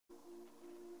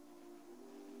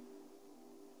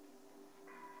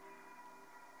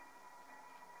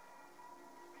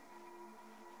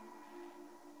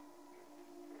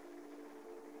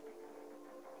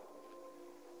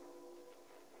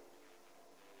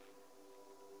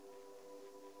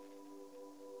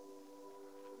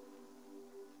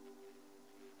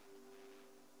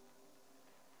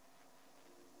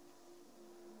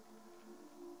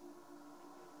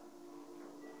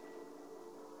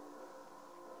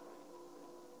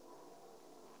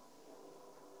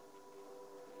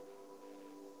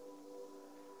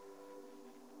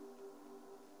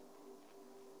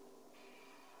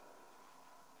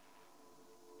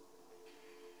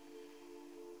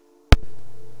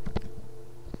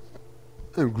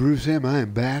I'm GrooveSim. I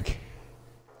am back.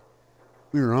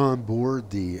 We are on board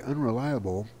the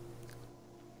Unreliable,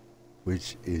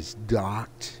 which is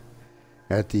docked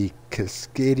at the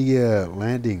Cascadia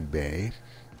Landing Bay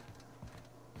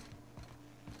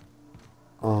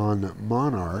on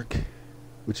Monarch,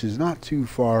 which is not too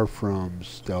far from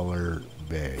Stellar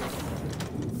Bay.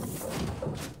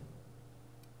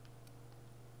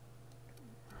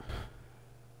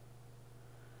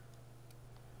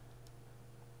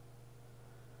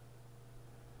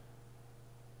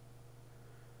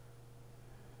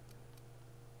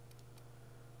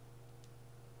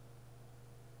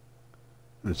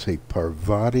 Let's say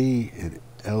Parvati and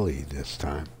Ellie this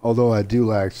time. Although I do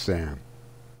like Sam.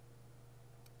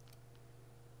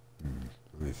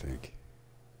 Let me think.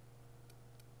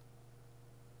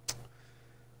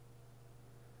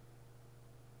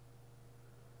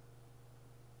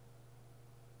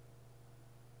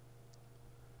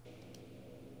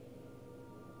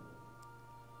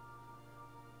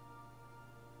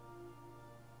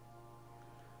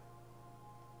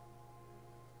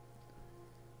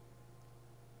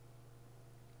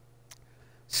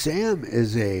 Sam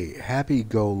is a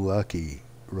happy-go-lucky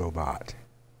robot.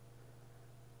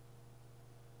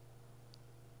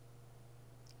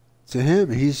 To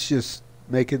him, he's just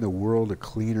making the world a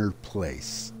cleaner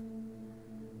place.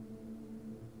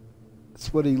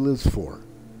 That's what he lives for.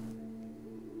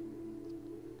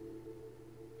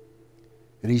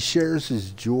 And he shares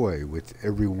his joy with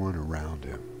everyone around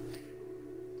him.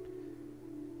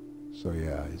 So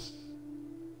yeah,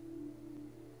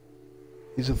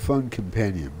 he's a fun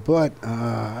companion, but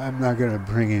I'm not going to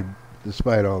bring him,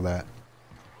 despite all that.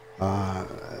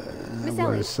 Miss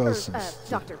Ellie,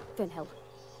 Dr. Finhill,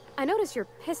 I notice your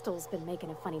pistol's been making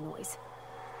a funny noise.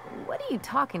 What are you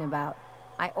talking about?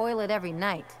 I oil it every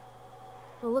night.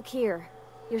 Well, look here.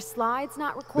 Your slide's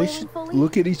not recoiling They should fully.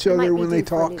 look at each other when they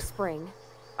For a talk. new spring.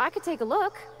 I could take a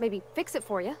look, maybe fix it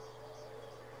for you.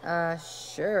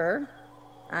 Sure.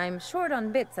 I'm short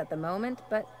on bits at the moment,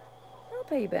 but I'll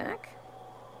pay you back.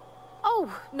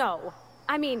 Oh, no.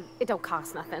 I mean, it don't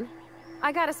cost nothing.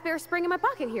 I got a spare spring in my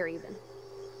pocket here, even.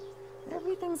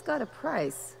 Everything's got a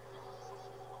price.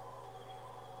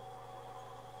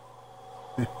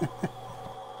 Okay.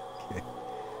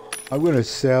 I'm going to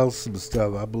sell some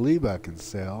stuff. I believe I can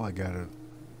sell. I got to...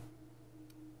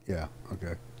 Yeah,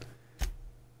 okay.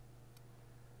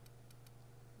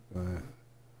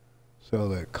 Sell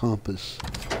that compass.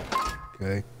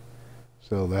 Okay.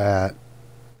 Sell that.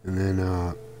 And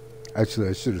then, actually,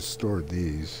 I should have stored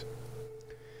these.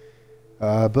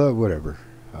 But whatever.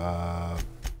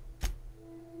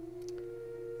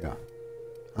 Yeah.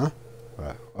 Huh?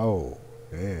 Oh,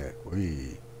 yeah.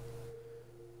 We.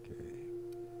 Okay.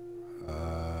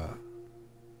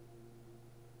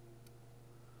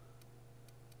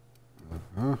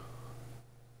 Uh-huh.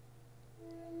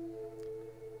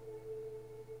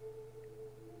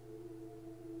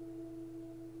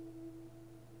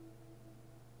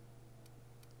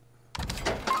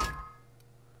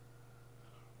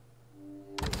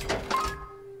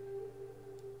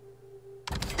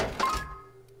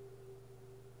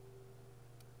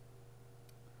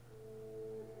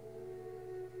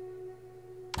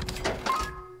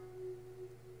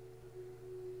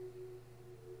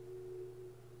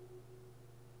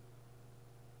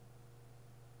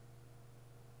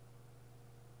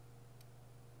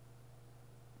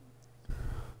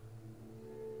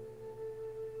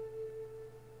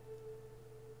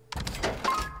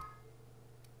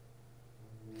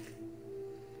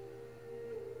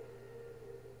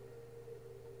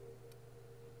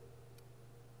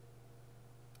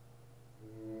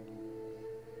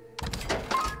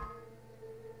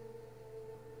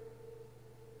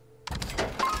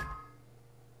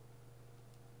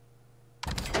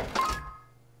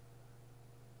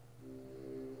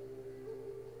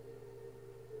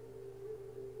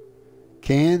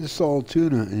 Canned salt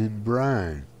tuna in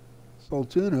brine.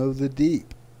 Salt tuna of the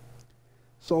deep.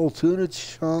 Salt tuna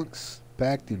chunks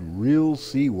packed in real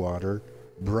seawater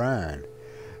brine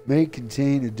may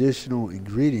contain additional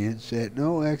ingredients at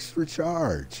no extra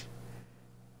charge.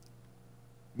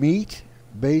 Meat,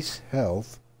 base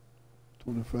health,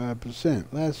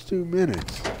 25%. Last 2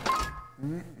 minutes.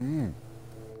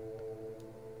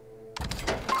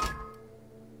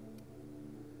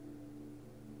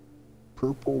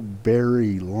 Purple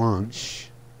berry lunch.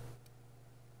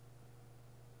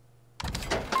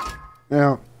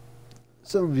 Now,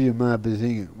 some of you might be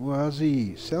thinking, well, how's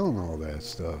he selling all that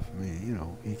stuff? I mean, you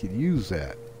know, he could use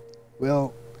that.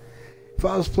 Well, if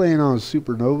I was playing on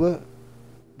Supernova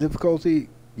difficulty,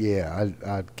 yeah,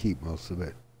 I'd keep most of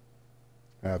it.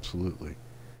 Absolutely.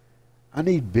 I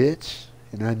need bits,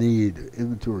 and I need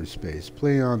inventory space.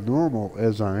 Playing on normal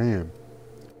as I am,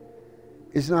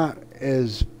 it's not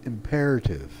as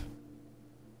imperative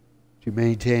to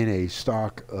maintain a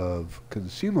stock of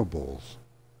consumables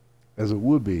as it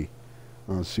would be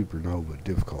on supernova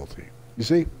difficulty. You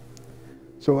see?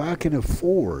 So I can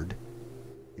afford,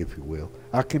 if you will,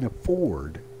 I can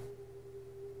afford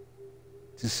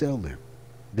to sell them.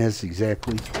 And that's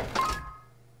exactly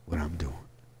what I'm doing.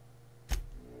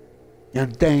 You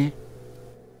understand?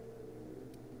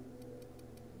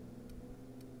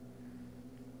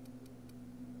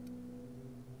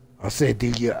 I said, do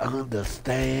you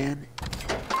understand?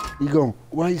 You go,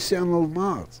 why are you selling those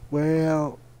mods?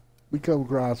 Well, we come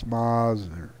across mods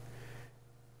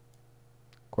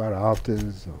quite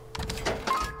often, so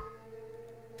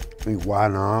I mean, why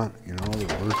not? You know,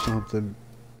 they're worth something.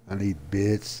 I need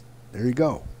bits. There you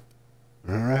go.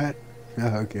 All right?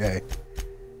 Okay.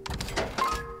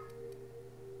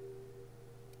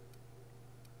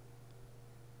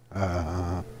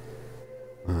 Oh,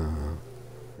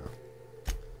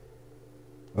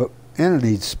 and I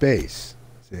need space.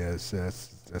 Yes,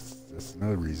 that's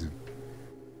another reason.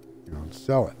 You know,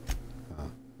 sell it.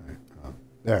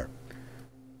 There.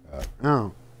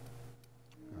 Now.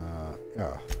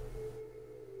 Yeah.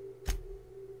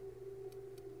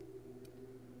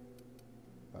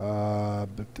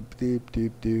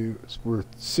 It's worth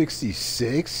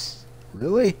 66?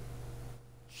 Really?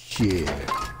 Shit.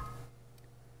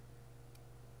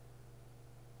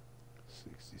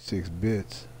 66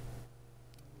 bits.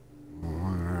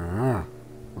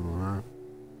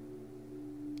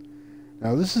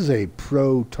 Now this is a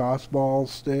pro toss ball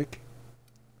stick.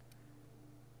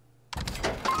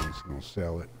 I'm just gonna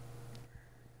sell it.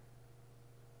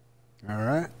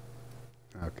 Alright?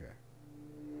 Okay.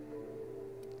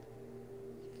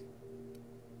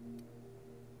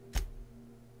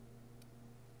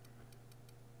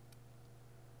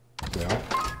 Sell.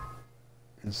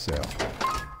 And sell.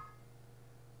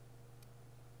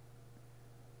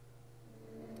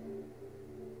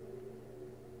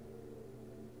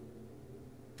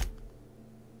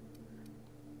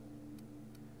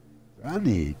 I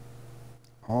need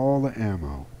all the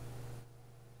ammo.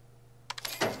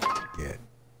 Get.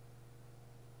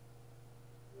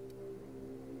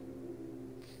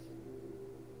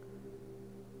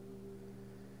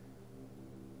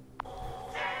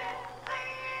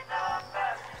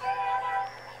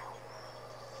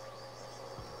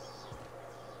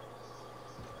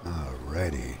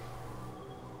 Alrighty.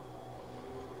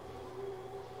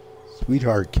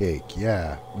 Sweetheart cake.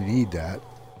 Yeah, we need that.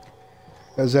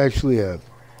 That's actually a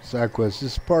side quest.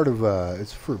 This is part of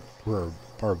it's for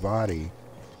Parvati,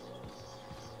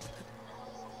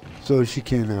 so she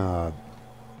can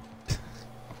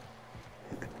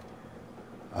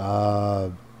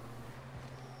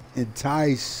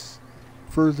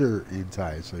further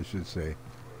entice, I should say,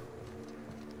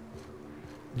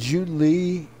 June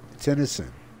Lee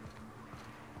Tennyson.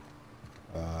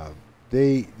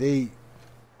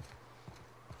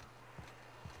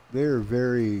 They're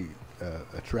very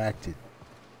attracted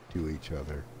to each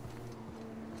other.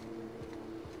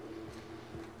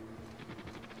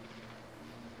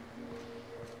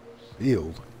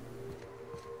 Sealed?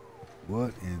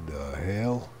 What in the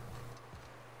hell?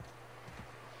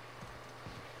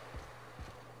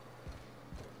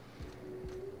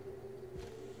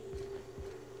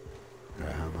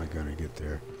 How am I gonna get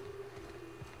there?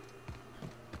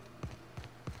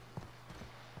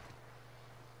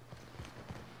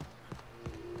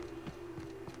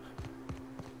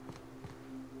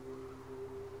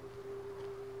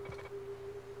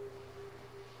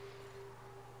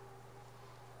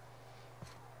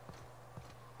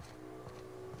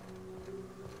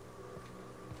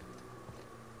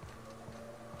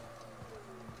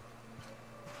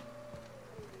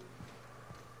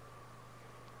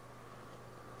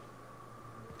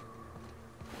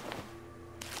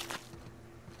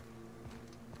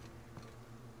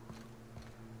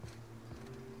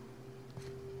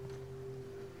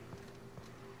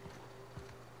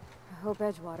 I hope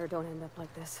Edgewater don't end up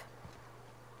like this.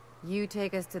 You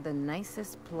take us to the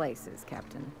nicest places,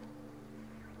 Captain.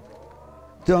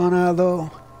 Donna,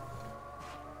 though.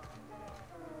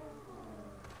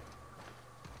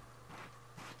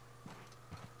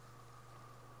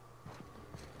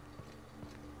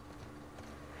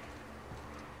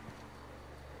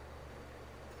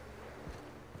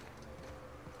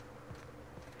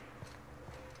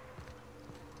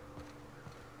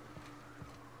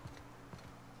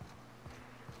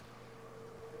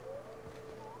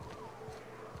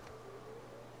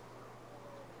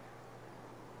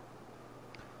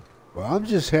 Well, I'm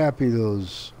just happy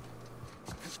those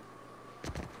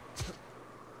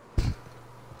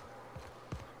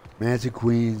Magic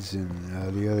Queens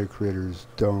and the other critters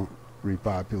don't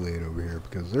repopulate over here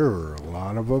because there were a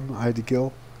lot of them I had to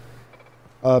kill.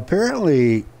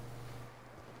 Apparently,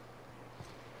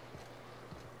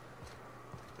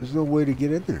 there's no way to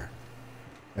get in there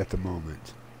at the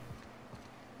moment.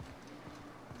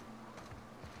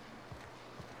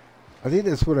 I think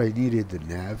that's what I needed the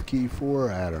nav key for.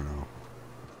 I don't know.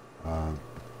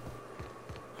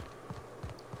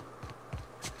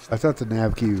 I thought the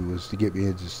nav key was to get me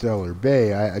into Stellar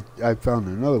Bay. I found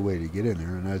another way to get in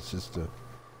there, and that's just to...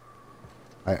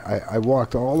 I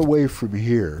walked all the way from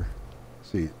here.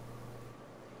 See.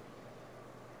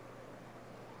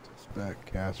 Back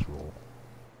Casserole.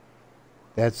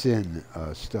 That's in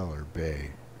Stellar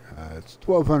Bay. It's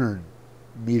 1,200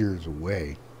 meters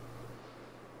away.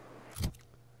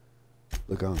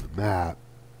 Look on the map.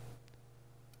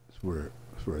 That's where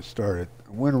I started.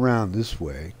 I went around this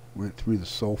way. Went through the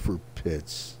sulfur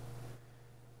pits.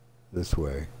 This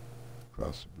way.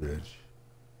 Across the bridge.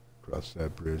 Across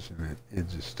that bridge and then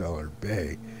into Stellar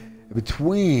Bay. And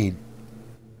between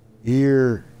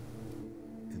here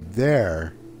and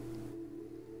there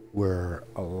were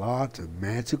a lot of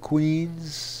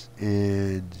Mantiqueens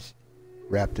and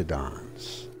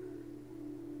Raptidons.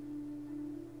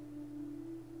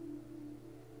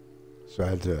 So I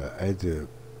had to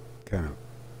kind of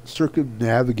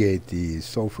circumnavigate these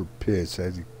sulfur pits. I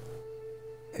had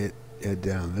to head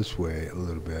down this way a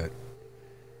little bit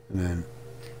and then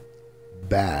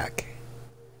back.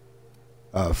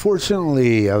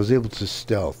 Fortunately, I was able to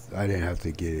stealth. I didn't have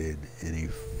to get in any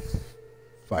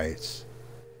fights.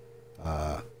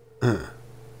 Was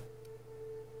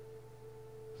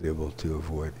able to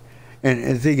avoid, and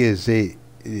the thing is,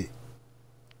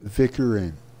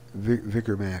 Vicar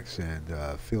Max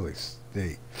and Felix,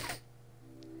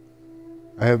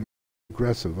 I have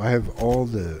aggressive. I have all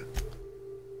the.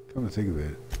 Come to think of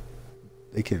it,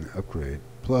 they can upgrade.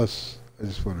 Plus, I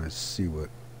just want to see what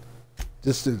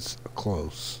distance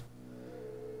close.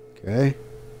 Okay,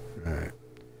 all right,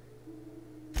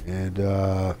 and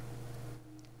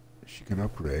she can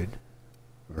upgrade,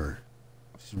 or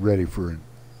she's ready for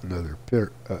another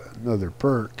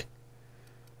perk.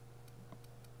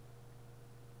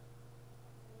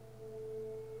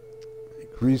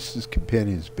 Increases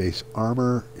companion's base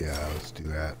armor. Yeah, let's do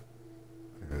that.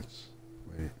 That's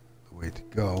the way to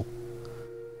go.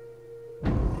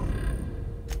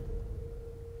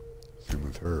 Same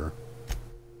with her.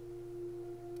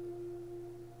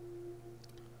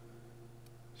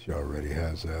 She already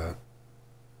has that.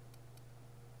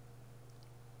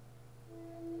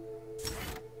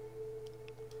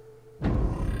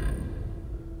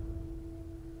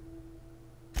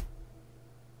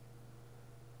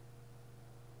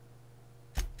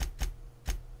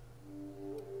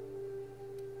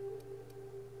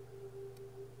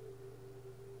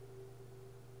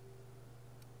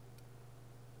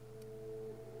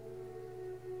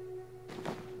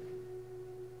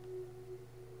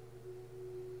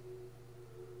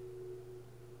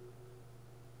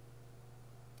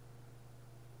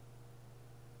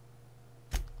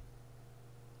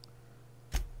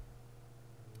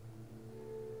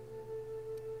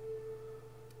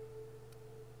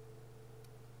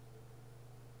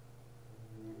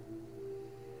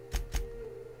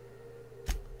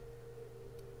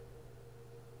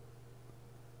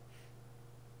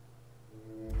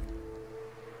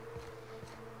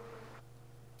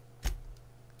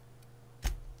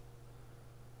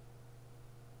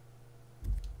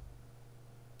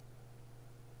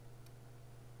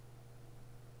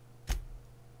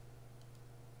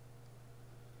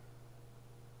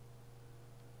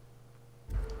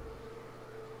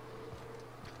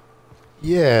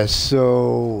 Yeah,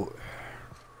 so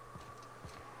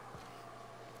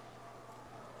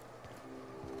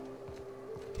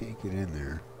can't get in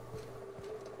there.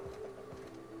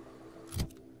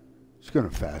 Just gonna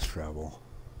fast travel.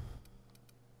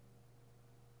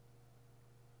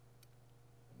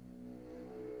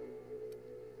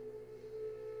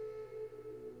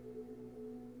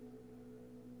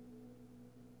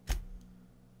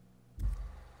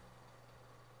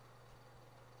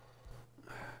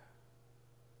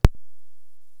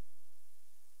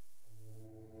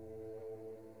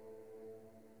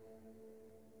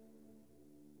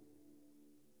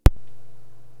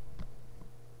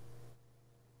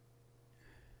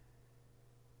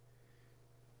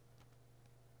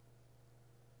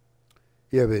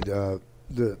 Yeah, but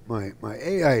my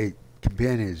AI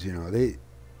companions, you know, they're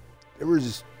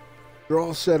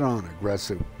all set on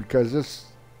aggressive because that's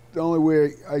the only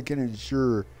way I can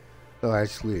ensure they'll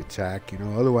actually attack. You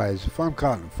know, otherwise, if I'm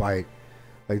caught in a fight,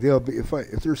 like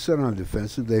if they're set on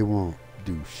defensive, they won't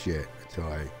do shit until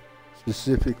I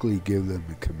specifically give them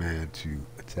the command to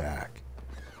attack.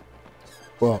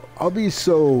 Well, I'll be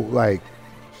so, like,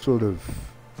 sort of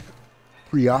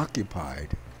preoccupied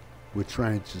with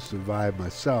trying to survive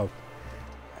myself.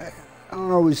 I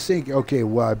don't always think, okay,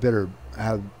 well, I better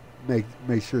make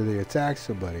sure they attack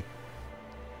somebody.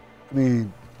 I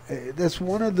mean, that's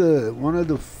one of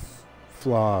the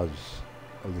flaws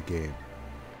of the game.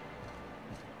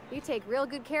 You take real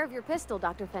good care of your pistol,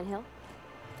 Dr. Fenhill.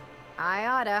 I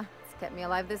oughta. It's kept me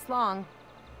alive this long.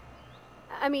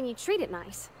 I mean, you treat it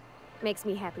nice. Makes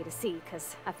me happy to see,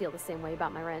 because I feel the same way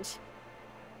about my wrench.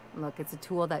 Look, it's a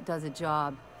tool that does a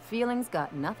job. Feelings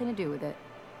got nothing to do with it.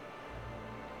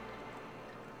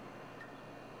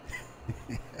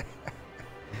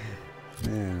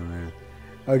 Man.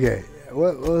 Okay,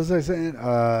 what was I saying?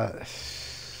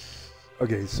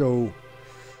 Okay, so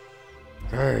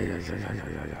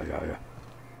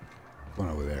one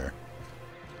over there.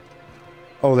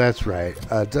 Oh, that's right.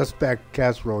 Dustback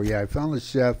casserole. Yeah, I found the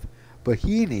chef, but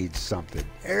he needs something.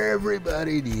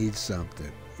 Everybody needs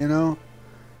something. You know,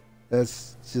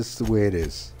 that's just the way it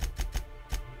is.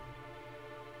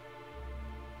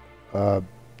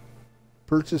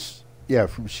 Purchase. Yeah,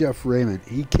 from Chef Raymond.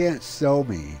 He can't sell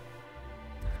me.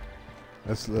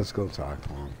 Let's go talk to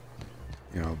him.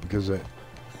 You know, because I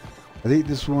think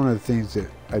this is one of the things that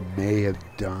I may have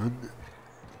done.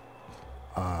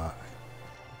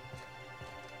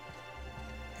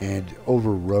 And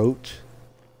overwrote.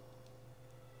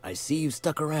 I see you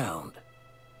stuck around.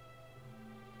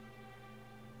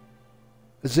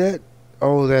 Is that?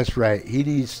 Oh, that's right. He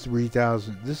needs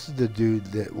 3,000. This is the dude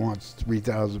that wants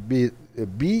 3,000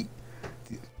 beat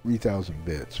 3,000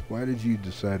 bits. Why did you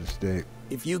decide to stay?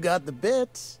 If you got the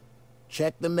bits,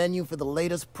 check the menu for the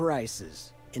latest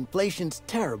prices. Inflation's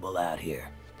terrible out here.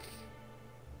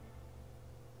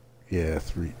 Yeah,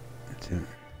 10.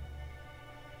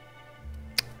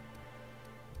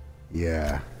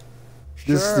 Yeah.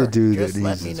 Sure, This is the dude just that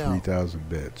needs the 3,000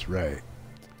 bits, right?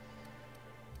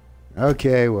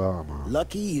 Okay, well, I'm on.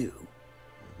 Lucky you.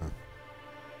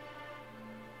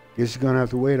 Guess you're gonna have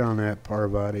to wait on that,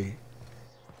 Parvati,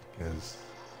 because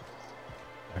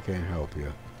I can't help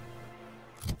you.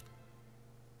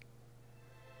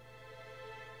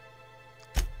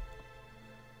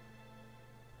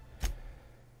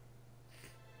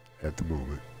 At the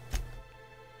moment.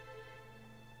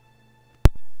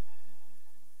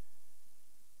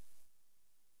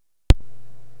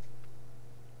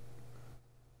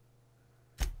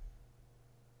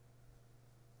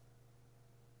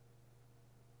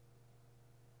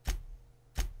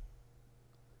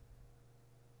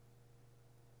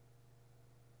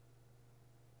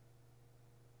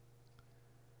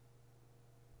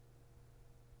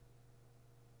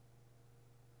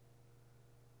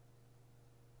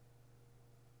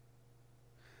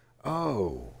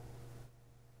 Oh.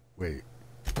 Wait.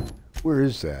 Where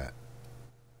is that?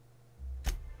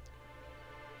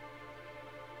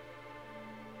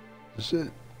 Is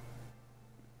it?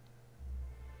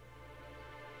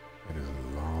 That is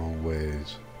a long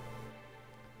ways.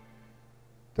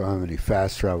 Don't have any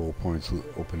fast travel points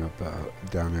open up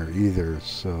down there either,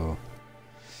 so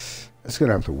it's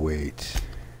gonna have to wait.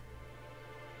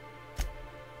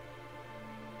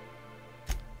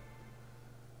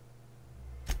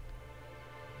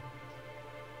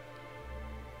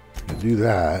 Do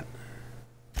that.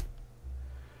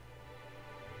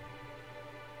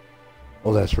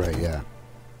 Oh, that's right, yeah.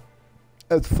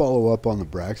 I have to follow up on the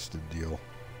Braxton deal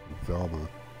with Velma.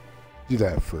 Do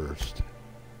that first.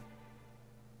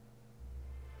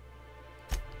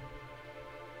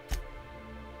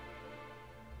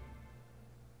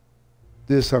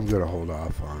 This I'm going to hold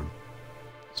off on.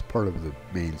 It's part of the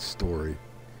main story.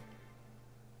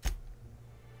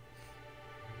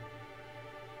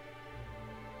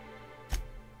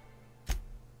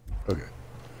 Okay.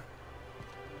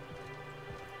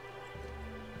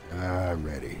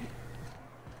 Ready.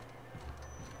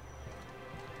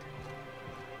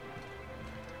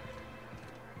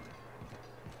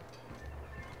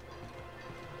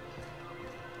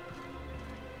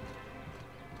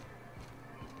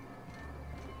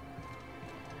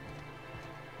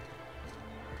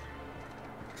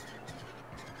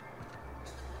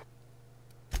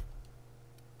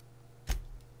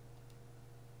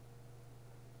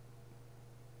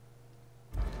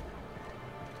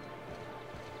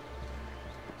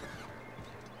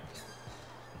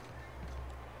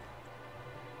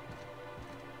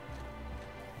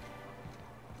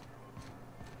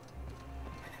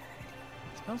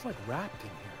 Smells like wrapped in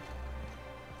here.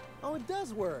 Oh, it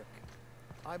does work.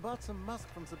 I bought some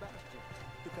musk from Sebastian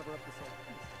to cover up the salt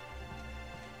piece.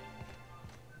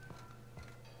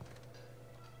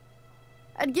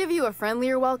 I'd give you a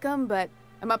friendlier welcome, but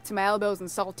I'm up to my elbows in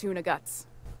salt tuna guts.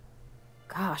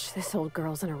 Gosh, this old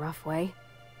girl's in a rough way.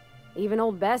 Even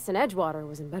old Bess in Edgewater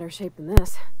was in better shape than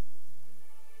this.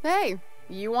 Hey,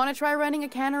 you want to try running a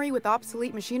cannery with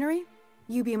obsolete machinery?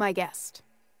 You be my guest.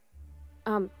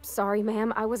 Sorry,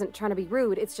 ma'am. I wasn't trying to be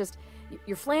rude. It's just,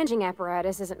 your flanging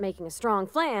apparatus isn't making a strong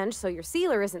flange, so your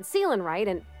sealer isn't sealing right,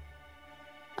 and...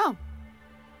 Oh,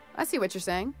 I see what you're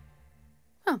saying.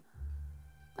 Huh.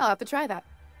 I'll have to try that.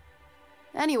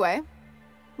 Anyway,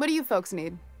 what do you folks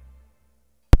need?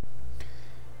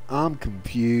 I'm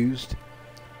confused.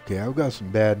 Okay, I've got some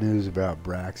bad news about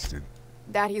Braxton.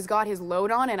 That he's got his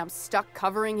load on and I'm stuck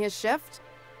covering his shift?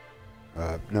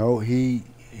 No, he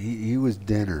was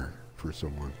dinner for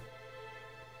someone.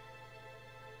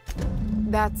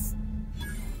 That's...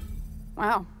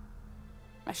 Wow.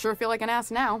 I sure feel like an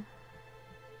ass now.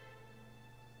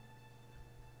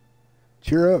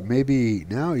 Cheer up, maybe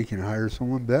now you can hire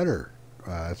someone better.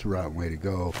 That's the right way to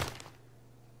go.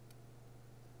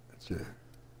 That's it.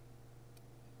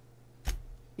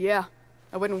 Yeah,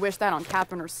 I wouldn't wish that on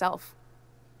Catherine herself.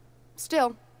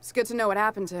 Still, it's good to know what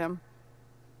happened to him.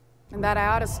 And that I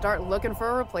ought to start looking for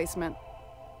a replacement.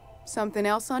 Something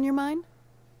else on your mind?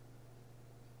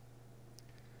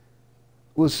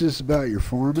 What's this about your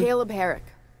foreman? Caleb Herrick.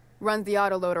 Runs the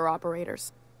autoloader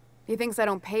operators. He thinks I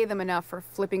don't pay them enough for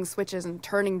flipping switches and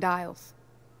turning dials.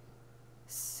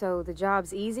 So the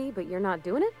job's easy, but you're not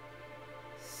doing it?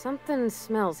 Something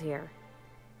smells here.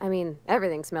 I mean,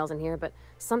 everything smells in here, but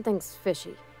something's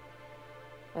fishy.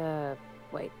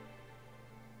 Wait.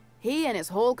 He and his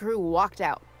whole crew walked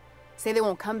out. Say they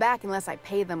won't come back unless I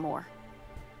pay them more.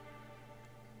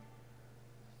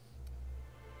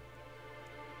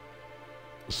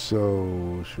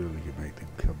 So, sure we can make them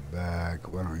come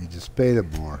back. Why don't you just pay them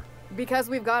more? Because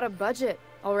we've got a budget,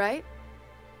 all right?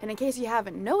 And in case you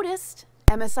haven't noticed,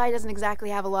 MSI doesn't exactly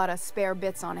have a lot of spare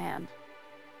bits on hand.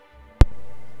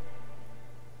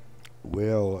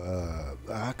 Well,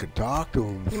 I could talk to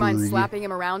him. You mind slapping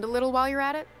him around a little while you're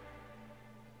at it?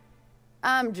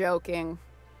 I'm joking.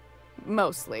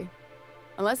 Mostly.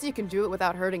 Unless you can do it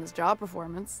without hurting his job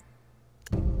performance.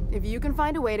 If you can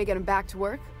find a way to get him back to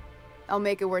work, I'll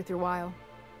make it worth your while.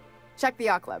 Check the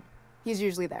yacht club. He's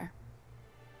usually there.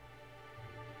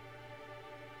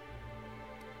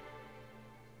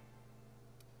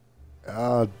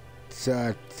 I'll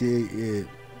talk to you.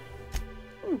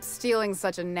 Stealing's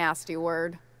such a nasty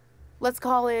word. Let's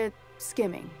call it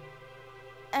skimming.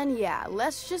 And yeah,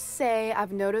 let's just say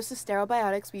I've noticed the sterile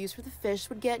biotics we use for the fish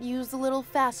would get used a little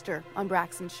faster on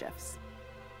Braxton's shifts.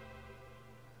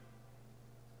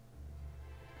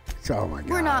 Oh my God!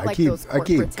 We're not like those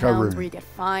corporate towns where you get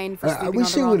fined for sleeping on the wrong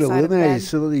side of bed. I wish they would eliminate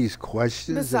some of these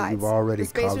questions Besides, that you've already the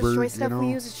Spacer's covered. Choice stuff we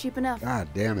use is cheap enough. God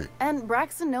damn it! And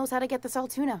Braxton knows how to get the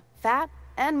salt tuna, fat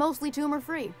and mostly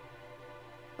tumor-free.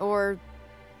 Or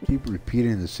keep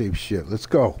repeating the same shit. Let's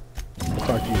go. I'll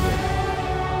talk to you later.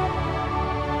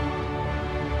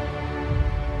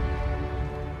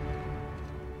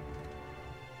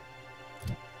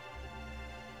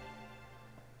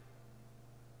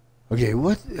 Okay,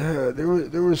 what?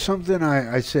 There was something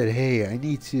I said, hey, I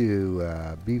need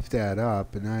to beef that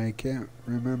up, and I can't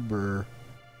remember.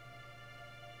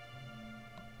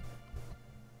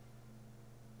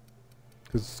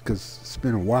 Because it's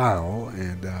been a while,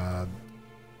 and done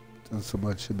so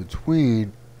much in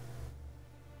between.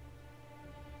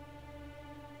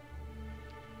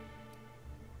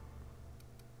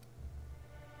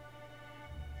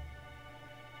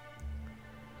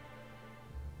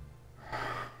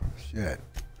 Shit.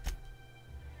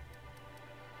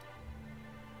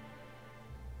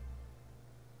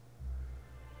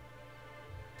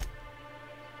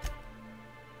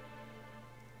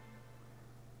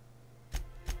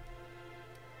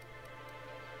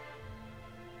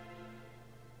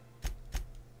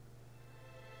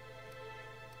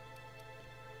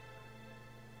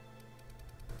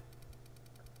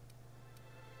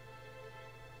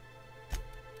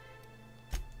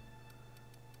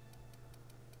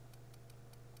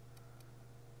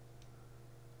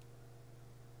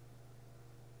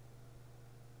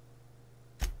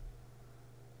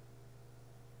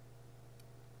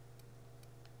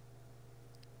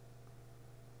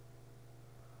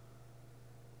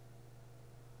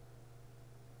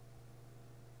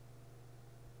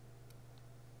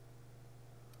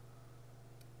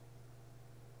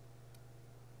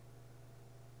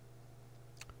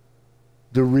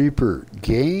 The Reaper.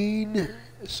 Gain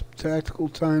some tactical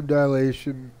time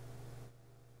dilation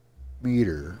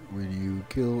meter when you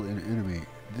kill an enemy.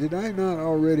 Did I not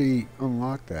already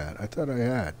unlock that? I thought I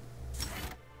had.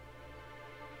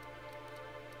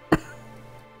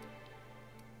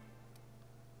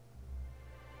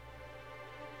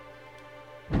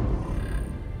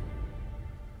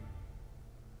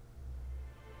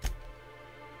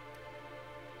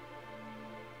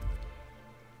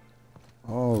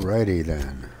 Alrighty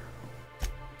then.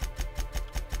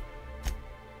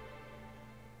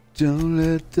 Don't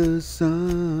let the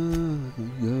sun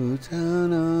go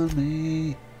down on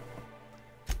me.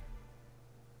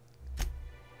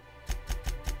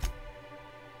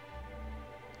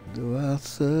 Though I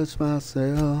search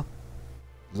myself,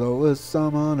 there's always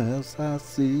someone else I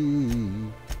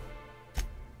see.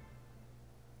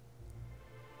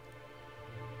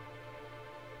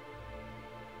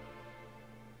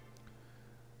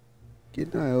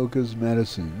 Get Nyoka's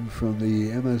medicine from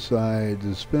the MSI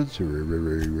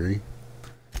dispensary.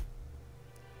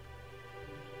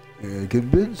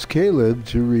 Convince Caleb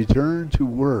to return to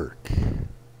work.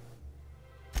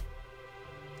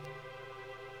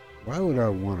 Why would I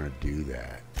want to do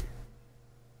that?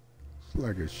 It's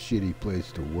like a shitty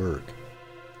place to work.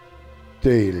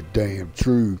 Tell you the damn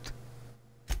truth,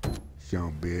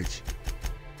 son bitch.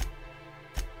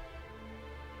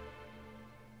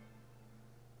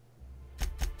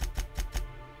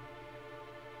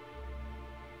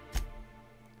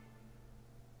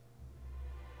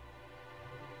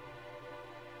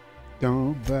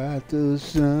 Don't bite the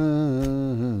sun.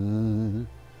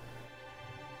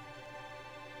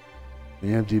 The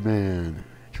Empty Man.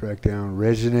 Track down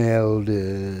Reginald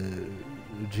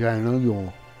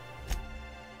Janillion.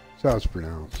 That's how it's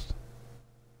pronounced.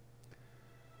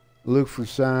 Look for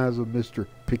signs of Mr.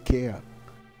 Piquet.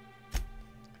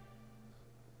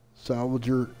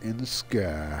 Salvager in the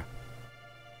sky.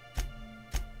 It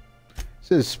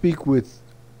says speak with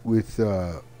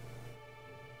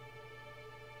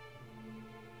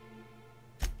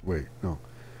wait, no. It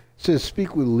says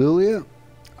speak with Lilia.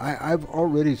 I've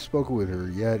already spoken with her,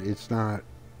 yet it's not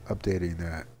updating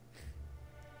that.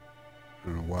 I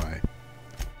don't know why.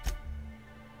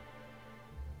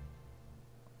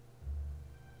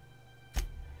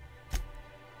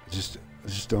 I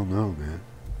just don't know, man.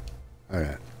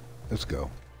 Alright, let's go.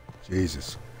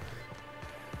 Jesus.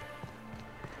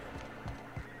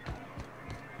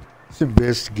 Let's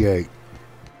investigate.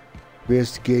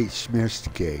 Investigate,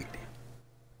 schmestigate.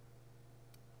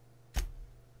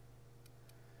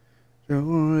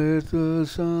 Don't let the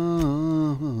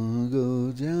sun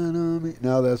go down on me.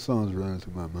 Now that song's running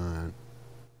through my mind.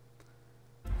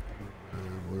 It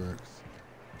works.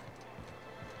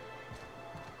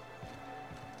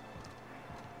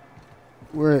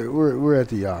 We're at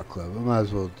the yacht club. I might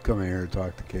as well come in here and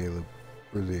talk to Caleb.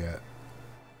 Where's he at?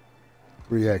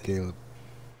 Where you at, Caleb?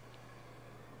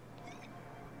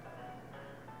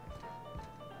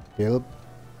 Caleb?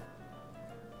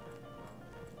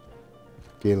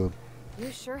 Caleb. You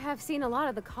sure have seen a lot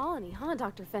of the colony, huh,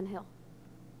 Dr. Fenhill?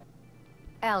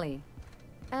 Ellie.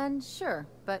 And sure,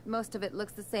 but most of it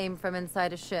looks the same from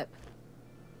inside a ship.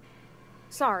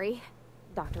 Sorry,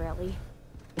 Dr. Ellie.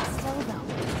 Still, though,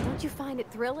 don't you find it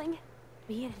thrilling?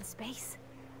 Being in space?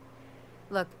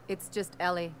 Look, it's just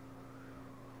Ellie.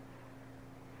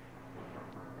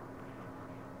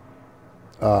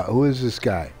 Who is this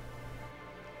guy?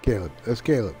 Caleb. That's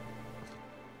Caleb.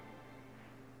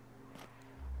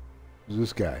 Who's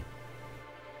this guy?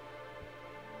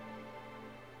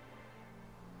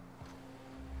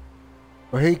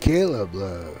 Oh, hey, Caleb.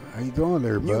 How you doing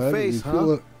there, New bud? face, you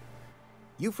huh?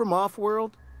 You from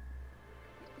off-world?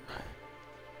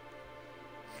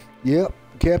 Yep,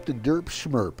 Captain Derp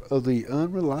Schmerp of the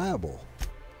Unreliable.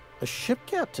 A ship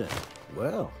captain?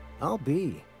 Well, I'll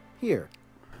be. Here,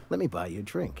 let me buy you a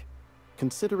drink.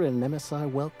 Consider it an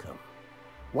MSI welcome.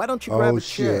 Why don't you grab a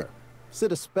chair? Shit.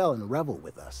 Sit a spell and revel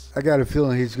with us. I got a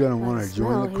feeling he's going to By want the to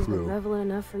join the smell, he's been crew. reveling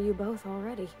enough for you both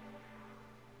already.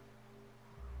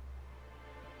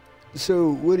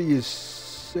 So, what are you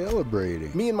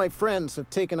celebrating? Me and my friends have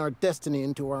taken our destiny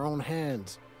into our own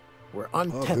hands. We're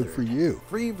untethered, good for you.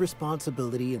 free of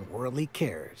responsibility and worldly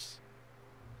cares.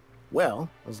 Well,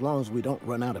 as long as we don't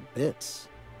run out of bits.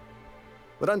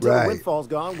 But until the windfall's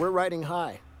gone, we're riding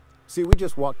high. See, we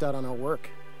just walked out on our work.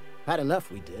 Had enough,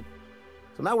 we did.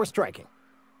 So now we're striking.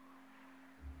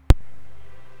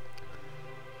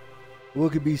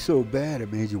 What could be so bad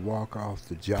it made you walk off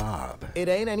the job? It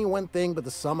ain't any one thing but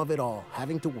the sum of it all,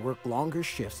 having to work longer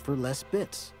shifts for less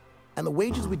bits. And the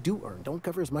wages we do earn don't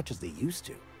cover as much as they used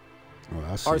to. Oh,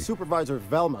 I see. Our supervisor,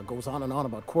 Velma, goes on and on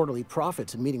about quarterly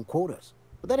profits and meeting quotas.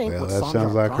 But that ain't Well, what that Sandra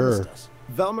sounds like promised her. us.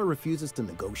 Velma refuses to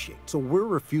negotiate, so we're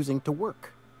refusing to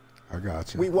work. I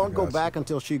got you. We won't I go got back you.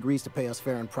 until she agrees to pay us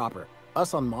fair and proper.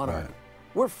 Us on Monarch. Right.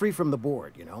 We're free from the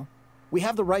board, you know? We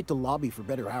have the right to lobby for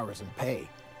better hours and pay.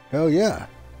 Hell yeah.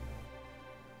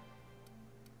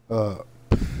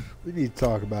 We need to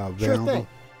talk about Sure Velma. thing.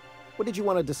 What did you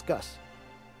want to discuss?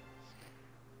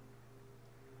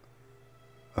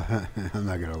 I'm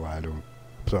not gonna lie to him.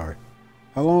 Sorry.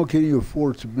 How long can you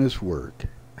afford to miss work?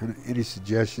 Any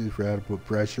suggestions for how to put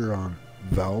pressure on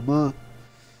Velma?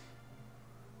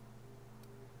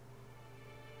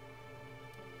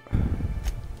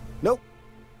 Nope.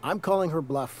 I'm calling her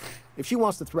bluff. If she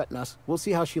wants to threaten us, we'll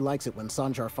see how she likes it when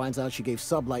Sanjar finds out she gave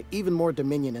Sublight even more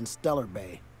dominion in Stellar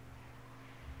Bay.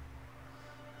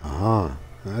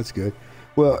 That's good.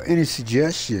 Well, any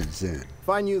suggestions then? If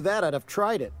I knew that, I'd have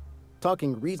tried it.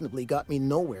 Talking reasonably got me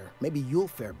nowhere. Maybe you'll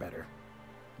fare better.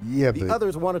 Yeah, the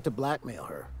others wanted to blackmail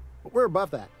her, but we're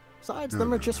above that. Besides,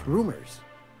 them are just rumors.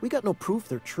 We got no proof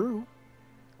they're true.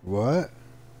 What?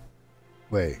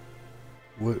 Wait.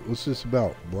 What's this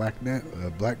about? Blackmail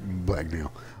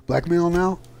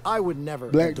now? I would never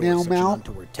blackmail endorse such an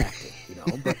untoward tactic, you know,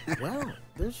 but, well,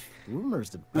 there's rumors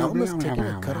that Velma's taking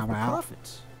a cut of the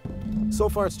profits. So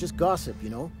far, it's just gossip, you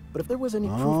know, but if there was any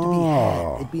proof to be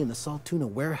had, it'd be in the Saltuna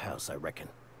warehouse, I reckon.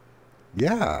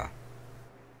 Yeah.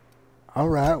 All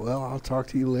right, well, I'll talk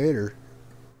to you later.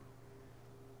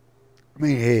 I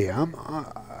mean, hey,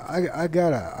 I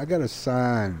gotta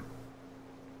sign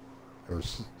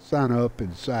up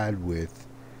and side with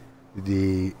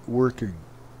the working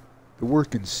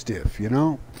stiff, you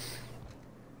know.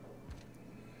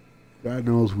 God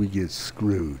knows we get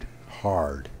screwed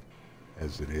hard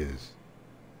as it is.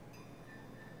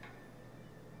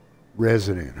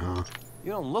 Resident, huh?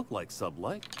 You don't look like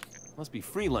Sublight. Must be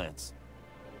freelance.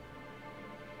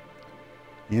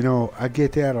 You know, I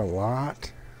get that a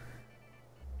lot.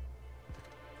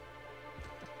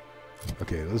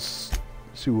 Okay, let's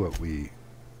see what we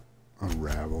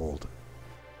unraveled.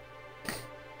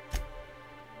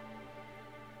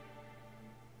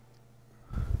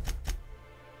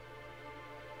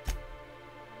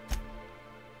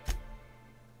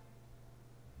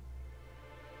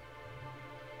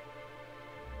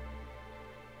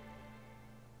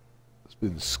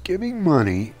 Been skimming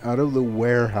money out of the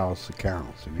warehouse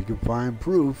accounts. If he can find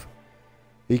proof,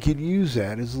 he can use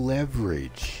that as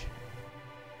leverage.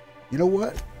 You know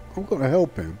what? I'm going to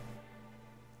help him.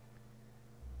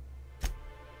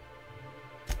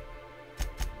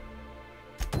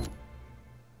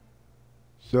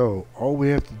 So, all we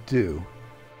have to do,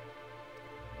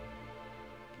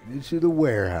 get into the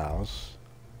warehouse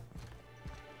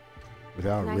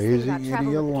without raising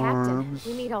any alarms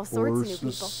we meet all sorts or of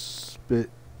new people.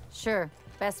 Sure.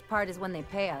 Best part is when they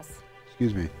pay us.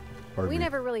 Excuse me. Pardon we me.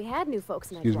 never really had new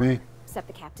folks in Excuse Edgewater, me. except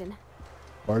the captain.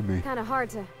 Pardon me. Kind of hard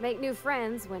to make new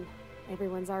friends when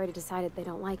everyone's already decided they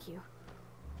don't like you.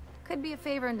 Could be a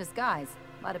favor in disguise.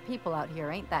 A lot of people out here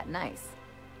ain't that nice.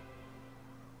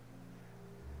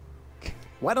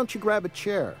 Why don't you grab a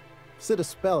chair, sit a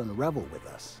spell, and revel with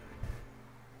us?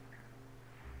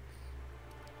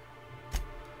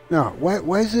 Now,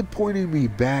 why is it pointing me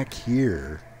back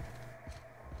here?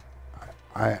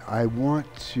 I want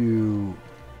to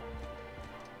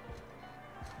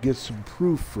get some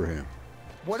proof for him.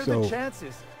 What are the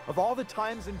chances of all the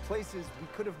times and places we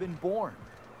could have been born?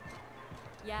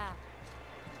 Yeah.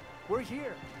 We're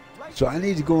here. Right. So I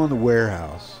need to go in the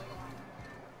warehouse,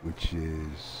 which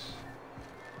is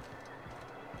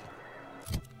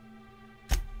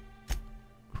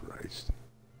Christ.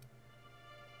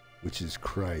 Which is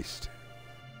Christ.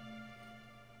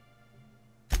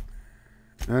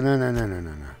 No.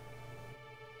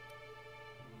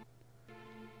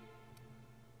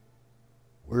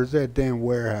 Where's that damn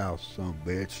warehouse, son of a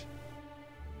bitch?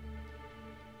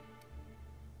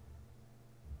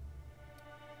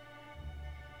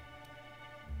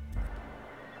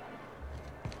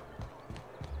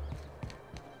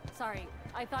 Sorry,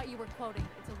 I thought you were quoting.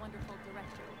 It's a wonderful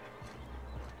directory.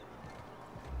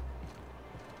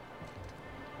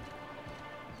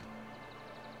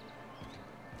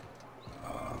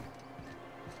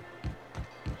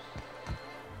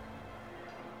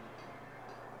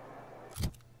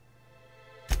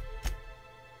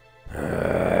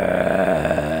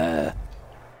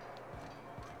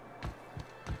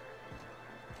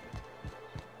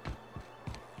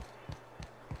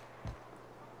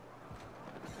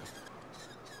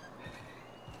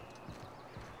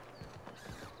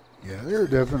 Yeah, there are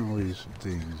definitely some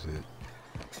things that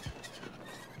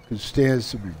could stand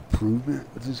some improvement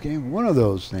with this game. One of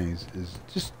those things is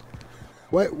just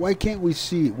why can't we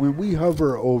see when we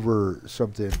hover over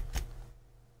something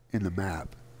in the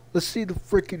map? Let's see the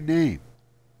freaking name.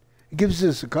 It gives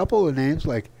us a couple of names,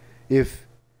 like if,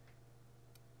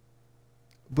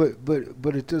 but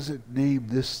it doesn't name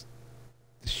this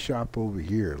shop over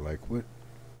here. Like what?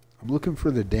 I'm looking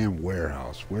for the damn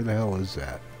warehouse. Where the hell is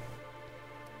that?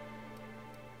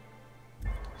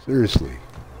 Seriously.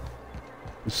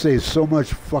 It saves so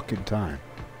much fucking time.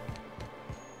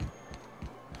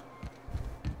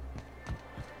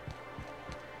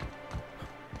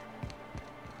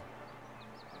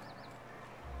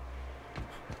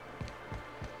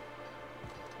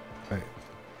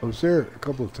 I was there a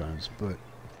couple of times, but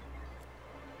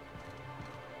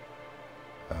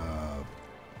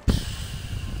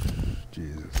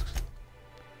Jesus.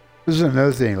 This is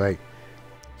another thing. Like,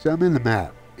 so I'm in the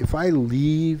map. If I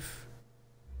leave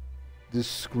this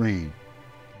screen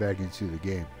back into the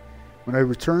game, when I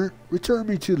return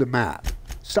me to the map.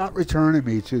 Stop returning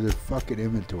me to the fucking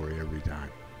inventory every time.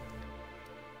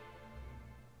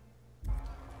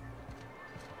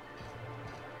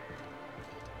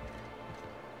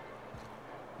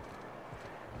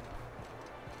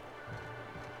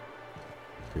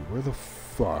 Okay, where the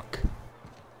fuck?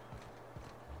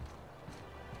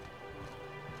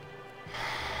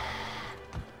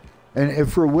 And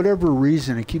if for whatever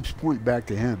reason it keeps pointing back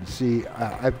to him. See,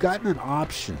 I've gotten an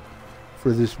option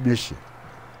for this mission.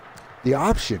 The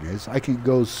option is I can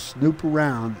go snoop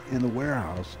around in the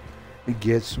warehouse and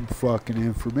get some fucking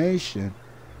information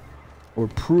or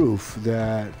proof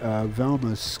that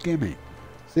Velma's skimming.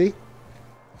 See?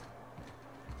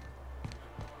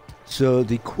 So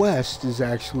the quest is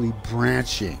actually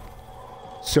branching.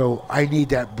 So I need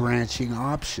that branching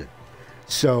option.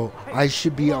 So I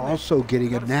should be also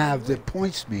getting a nav that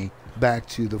points me back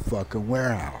to the fucking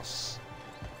warehouse.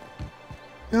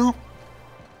 You know?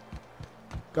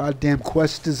 Goddamn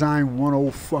quest design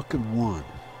 101.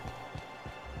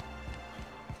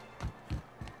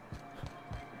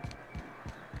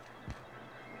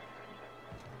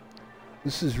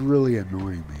 This is really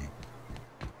annoying me.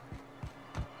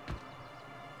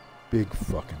 Big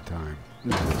fucking time.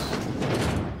 What is this?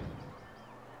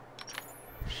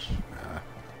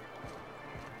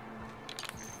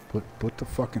 Put the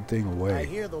fucking thing away. I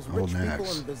hear those rich people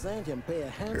in Byzantium pay a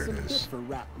handsome bit for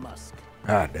rat musk.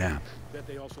 God damn. Bet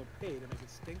they also pay to make it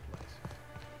stink less.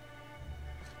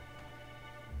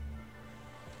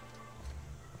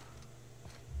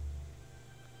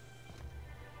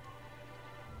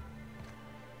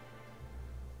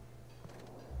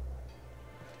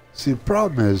 See, the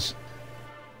problem is,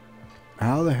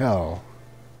 how the hell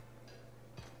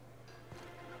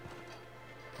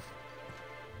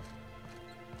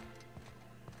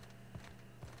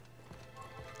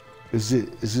is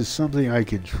this something I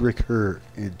can trick her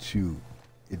into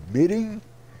admitting?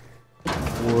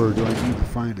 Or do I need to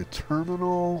find a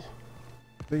terminal?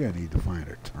 I think I need to find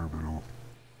a terminal.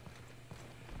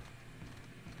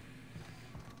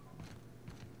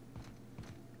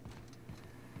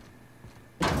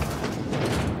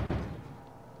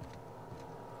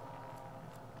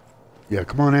 Yeah,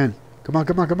 come on in. Come on,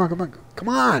 come on, come on, come on. Come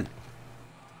on!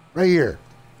 Right here.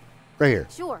 Right here.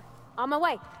 Sure. On my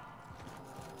way.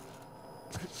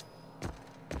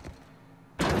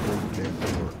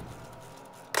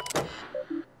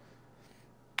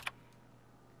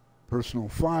 Personal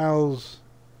files.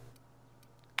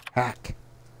 Hack.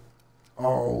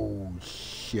 Oh,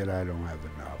 shit, I don't have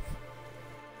enough.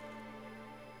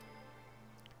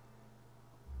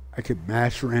 I could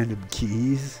mash random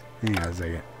keys. Hang on a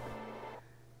second.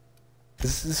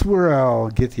 This is where I'll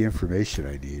get the information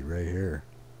I need, right here.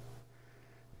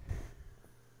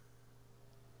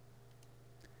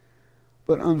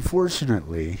 But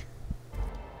unfortunately,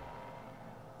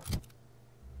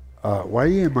 why are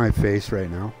you in my face right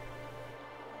now?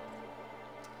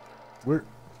 Where?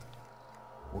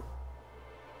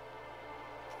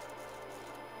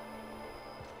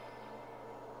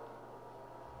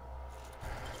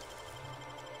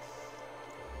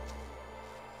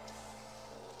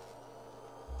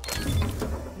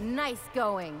 Nice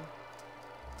going.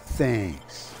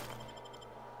 Thanks.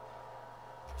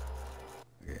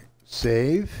 Okay.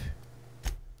 Save.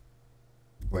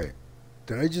 Wait.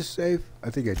 Did I just save? I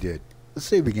think I did. Let's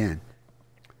save again.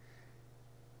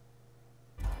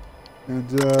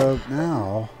 And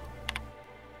now,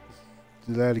 let's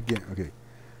do that again. Okay.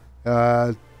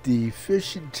 The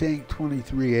fishing tank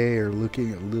 23A are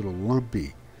looking a little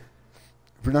lumpy.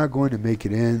 If we're not going to make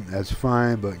it in, that's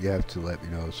fine, but you have to let me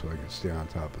know so I can stay on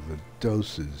top of the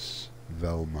doses,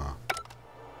 Velma.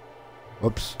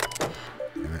 Whoops.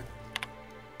 Damn it.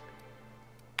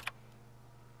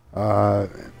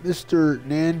 Mr.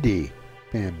 Nandi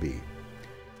Bambi.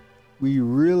 We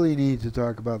really need to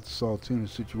talk about the salt tuna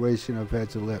situation. I've had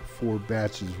to let 4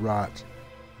 batches rot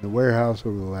in the warehouse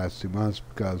over the last 2 months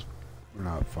because we're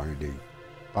not finding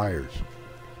buyers.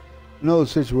 I know the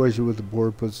situation with the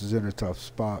board puts us in a tough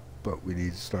spot, but we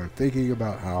need to start thinking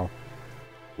about how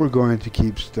we're going to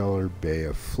keep Stellar Bay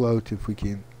afloat if we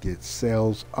can get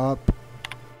sales up.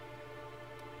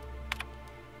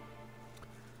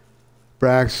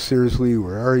 Brax, seriously,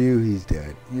 where are you? He's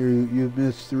dead. You've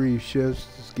missed 3 shifts.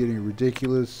 It's getting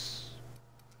ridiculous.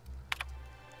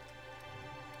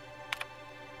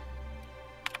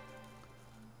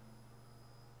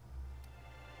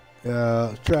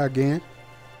 Let's try again.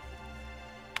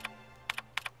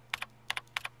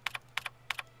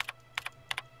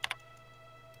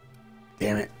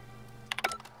 Damn it.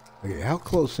 Okay, how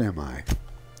close am I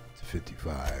to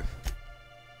 55?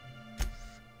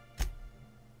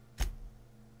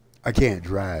 I can't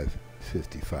drive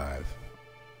 55.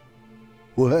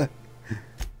 What?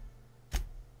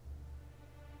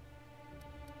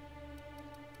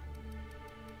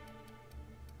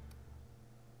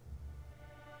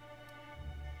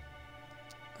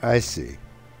 I see.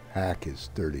 Hack is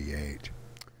 38.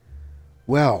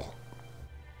 Well,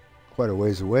 quite a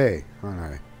ways away, aren't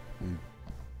I?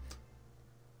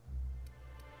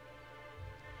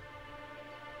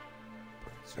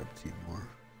 17 more.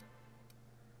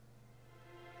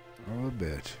 Oh, a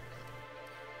bit.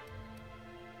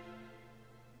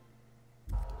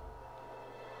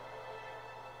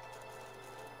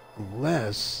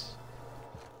 Unless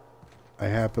I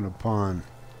happen upon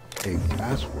a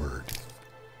password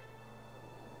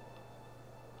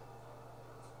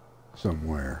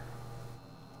somewhere.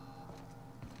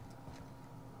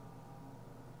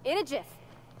 In a jiff.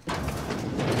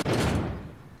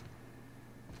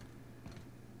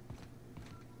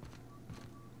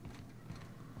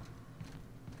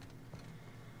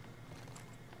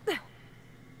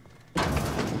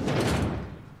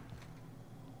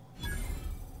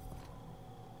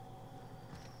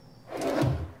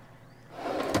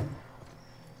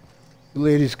 The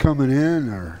ladies coming in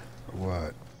or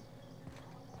what?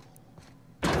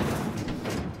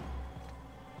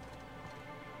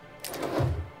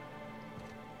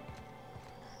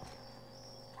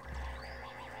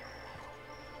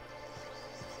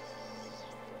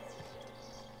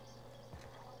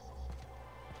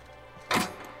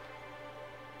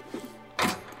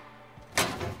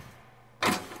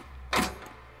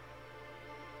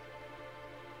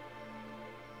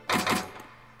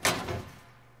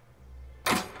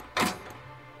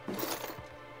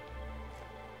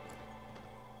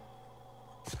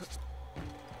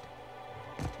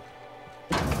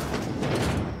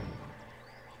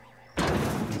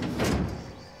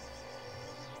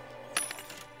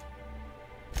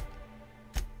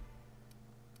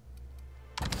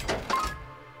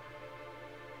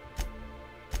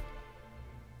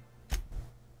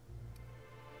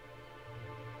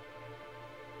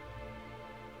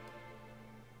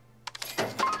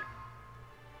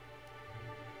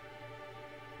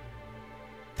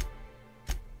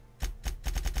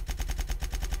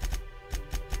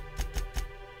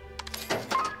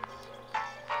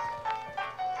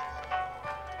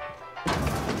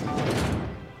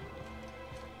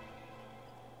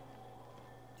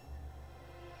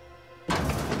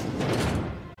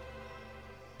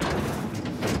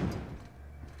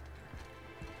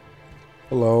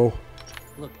 Hello.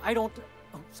 Look, I don't...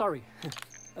 Oh, sorry.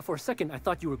 For a second, I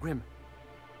thought you were Grim.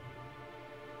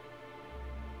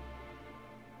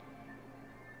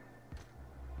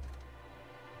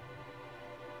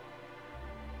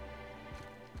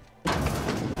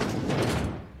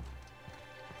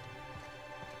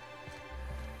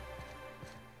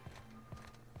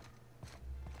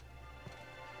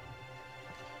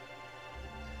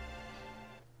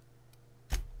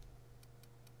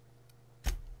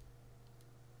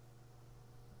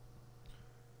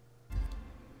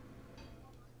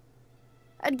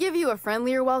 I'd give you a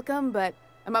friendlier welcome, but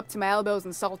I'm up to my elbows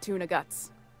in salt tuna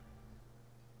guts.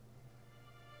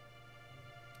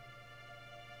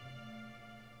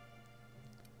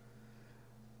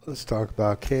 Let's talk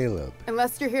about Caleb.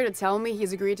 Unless you're here to tell me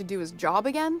he's agreed to do his job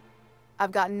again,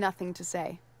 I've got nothing to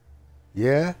say.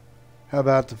 Yeah? How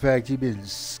about the fact you've been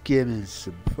skimming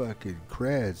some fucking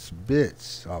creds,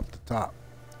 bits off the top?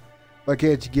 Why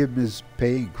can't you give him his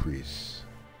pay increase?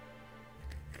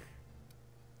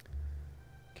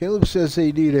 Caleb says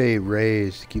they need a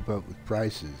raise to keep up with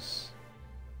prices.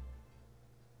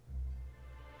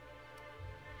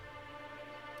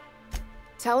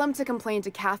 Tell him to complain to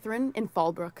Catherine in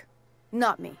Fallbrook,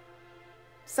 not me.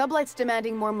 Sublight's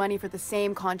demanding more money for the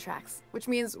same contracts, which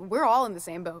means we're all in the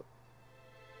same boat.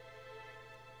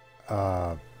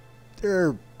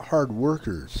 They're hard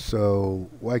workers, so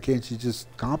why can't you just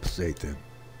compensate them?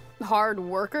 Hard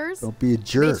workers? Don't be a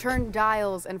jerk. They turn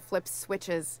dials and flip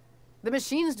switches. The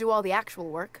machines do all the actual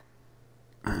work.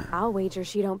 I'll wager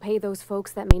she don't pay those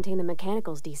folks that maintain the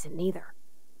mechanicals decent neither.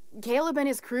 Caleb and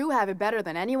his crew have it better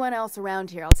than anyone else around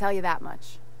here, I'll tell you that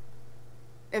much.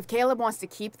 If Caleb wants to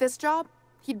keep this job,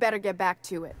 he'd better get back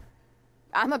to it.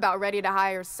 I'm about ready to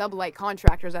hire sublight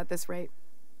contractors at this rate.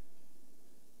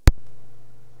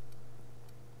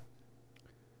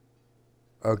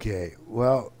 Okay,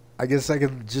 well, I guess I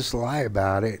can just lie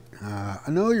about it. I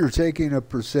know you're taking a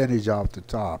percentage off the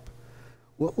top.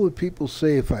 What would people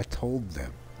say if I told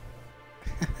them?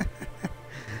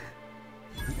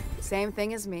 Same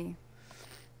thing as me.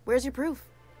 Where's your proof?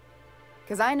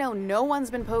 Because I know no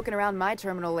one's been poking around my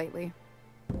terminal lately.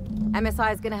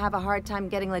 MSI is gonna have a hard time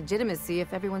getting legitimacy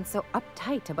if everyone's so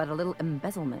uptight about a little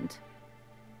embezzlement.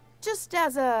 Just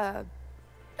as a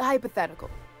hypothetical.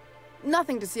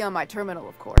 Nothing to see on my terminal,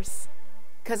 of course.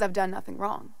 Because I've done nothing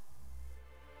wrong.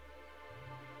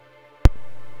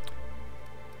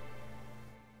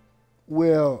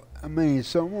 Well, I mean,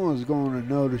 someone's going to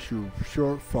notice your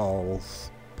shortfalls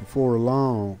before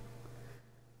long.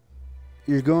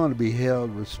 You're going to be held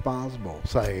responsible,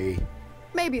 say.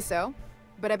 Maybe so.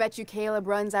 But I bet you Caleb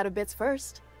runs out of bits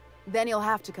first. Then he'll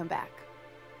have to come back.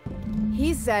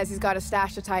 He says he's got a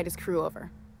stash to tide his crew over.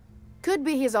 Could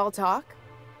be he's all talk.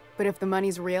 But if the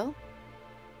money's real,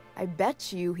 I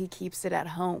bet you he keeps it at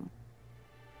home.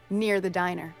 Near the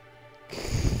diner.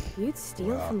 You'd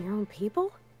steal from your own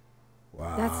people?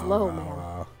 Wow. That's low,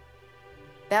 man.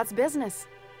 That's business.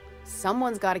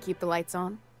 Someone's got to keep the lights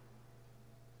on.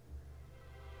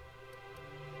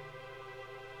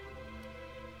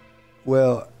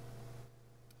 Well,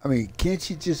 I mean, can't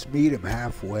you just meet him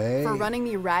halfway? For running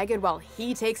me ragged while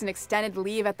he takes an extended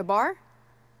leave at the bar?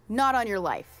 Not on your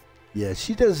life. Yeah,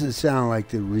 she doesn't sound like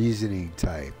the reasoning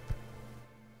type.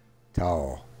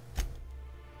 Tall.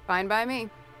 Fine by me.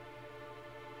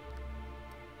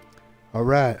 All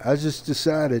right, I just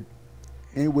decided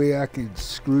any way I can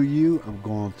screw you, I'm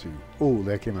going to. Oh,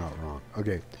 that came out wrong.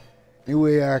 Okay. Any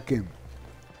way I can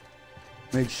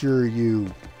make sure you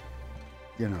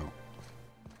know,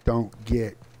 don't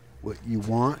get what you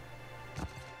want,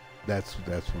 that's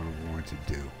what I'm going to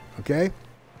do. Okay?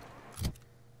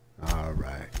 All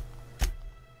right.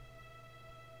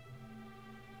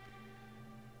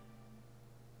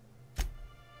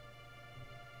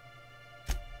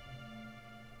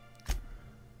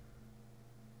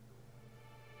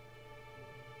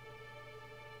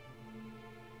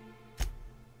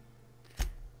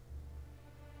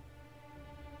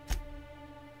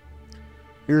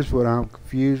 Here's what I'm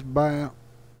confused about.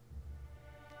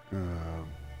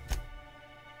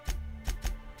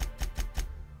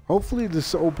 Hopefully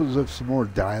this opens up some more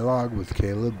dialogue with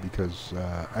Caleb, because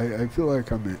I feel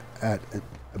like I'm at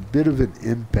a bit of an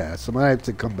impasse. I might have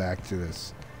to come back to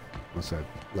this once I've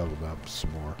leveled up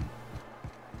some more.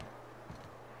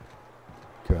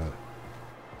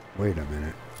 Wait a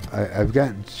minute. I've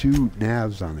gotten 2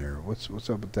 navs on there. What's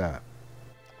up with that?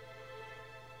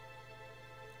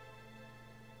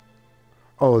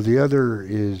 Oh, the other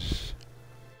is...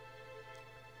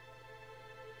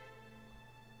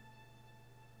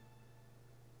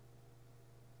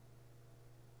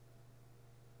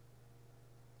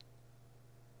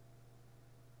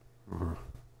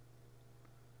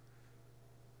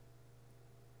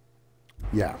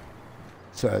 Yeah.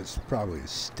 So it's probably a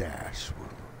stash one.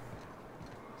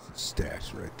 It's a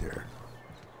stash right there.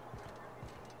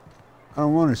 I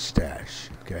don't want a stash,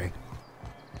 okay?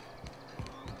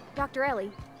 Dr.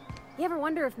 Ellie, you ever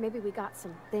wonder if maybe we got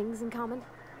some things in common?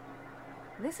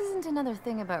 This isn't another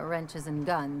thing about wrenches and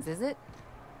guns, is it?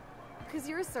 Because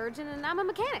you're a surgeon and I'm a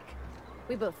mechanic.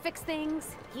 We both fix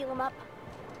things, heal them up.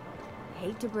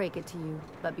 Hate to break it to you,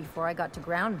 but before I got to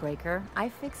Groundbreaker, I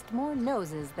fixed more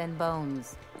noses than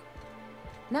bones.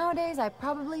 Nowadays, I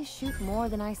probably shoot more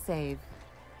than I save.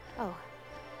 Oh.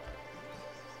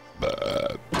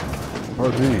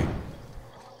 Pardon me.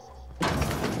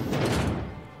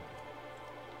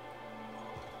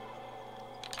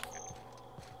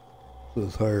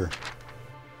 With her.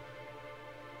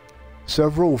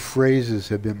 Several phrases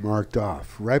have been marked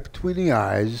off. Right between the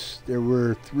eyes, there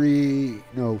were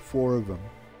 4 of them.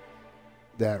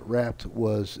 That wrapped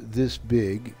was this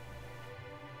big.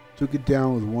 Took it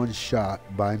down with one shot.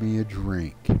 Buy me a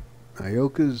drink.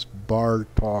 Ioka's bar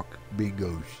talk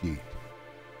bingo sheet.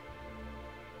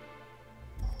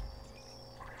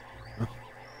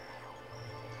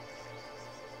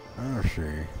 I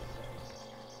see.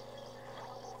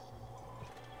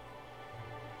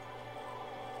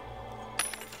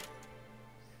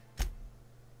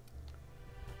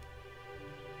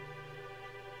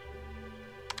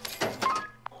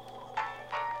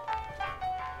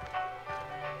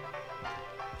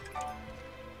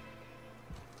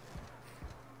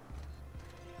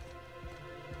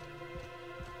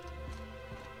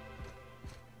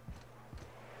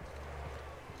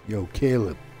 Yo,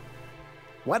 Caleb.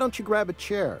 Why don't you grab a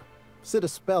chair, sit a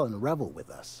spell, and revel with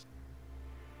us?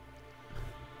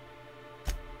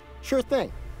 Sure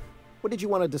thing. What did you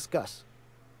want to discuss?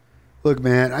 Look,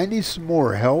 man, I need some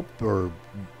more help, or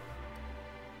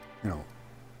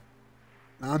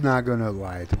I'm not going to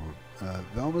lie to him.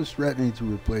 Velma's threatening to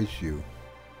replace you.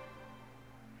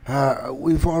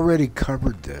 We've already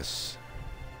covered this.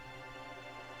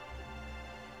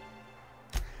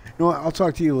 You know what? I'll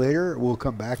talk to you later. We'll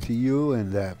come back to you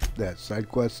and that side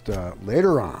quest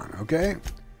later on, okay?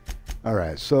 All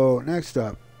right, so next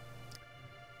up,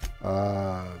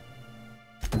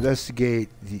 investigate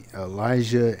the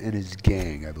Elijah and his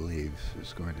gang, I believe,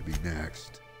 is going to be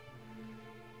next.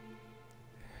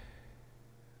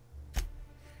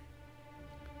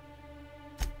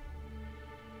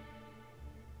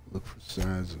 Look for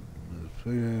signs of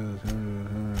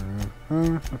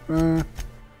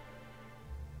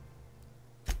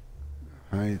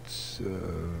heights.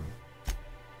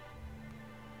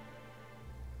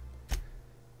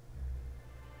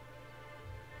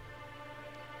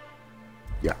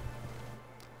 Yeah,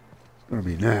 it's gonna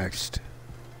be next.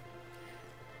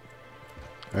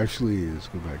 Actually, let's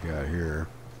go back out here.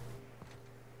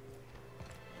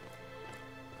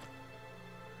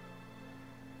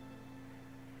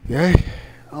 Okay,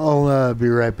 I'll be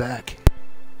right back.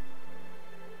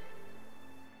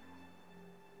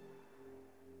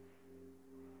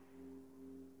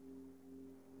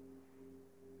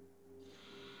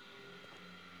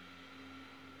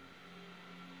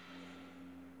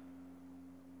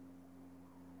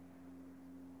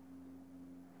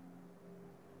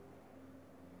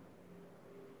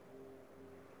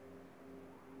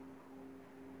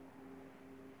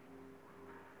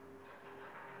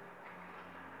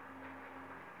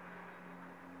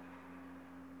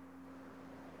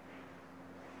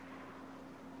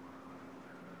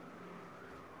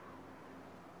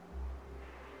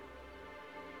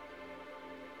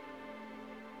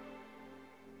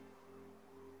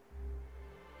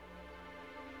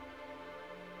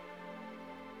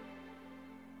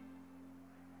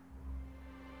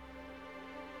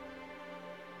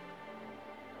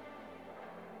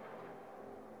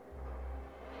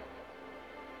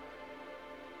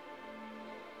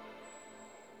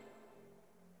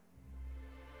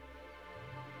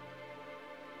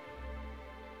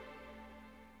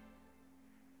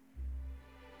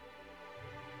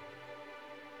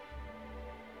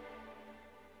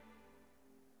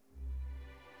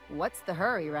 What's the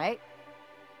hurry, right?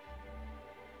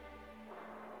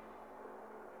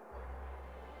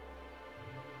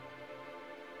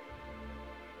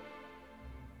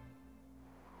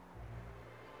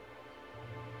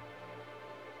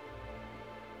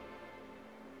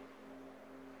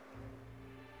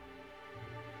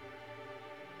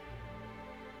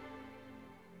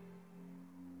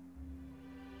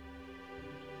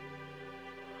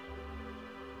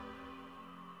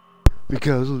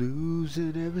 Because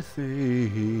losing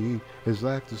everything is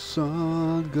like the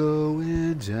sun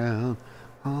going down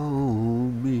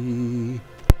on me.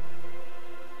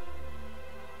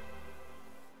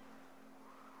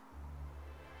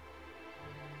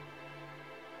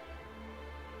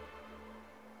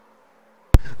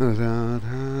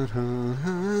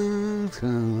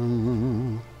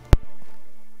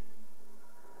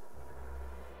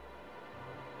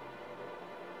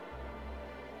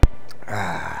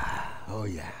 Oh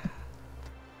yeah.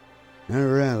 All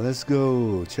right, let's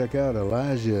go check out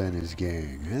Elijah and his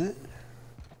gang,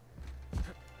 huh?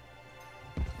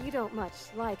 You don't much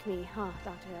like me, huh,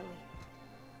 Dr. Ellie?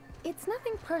 It's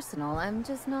nothing personal. I'm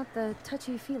just not the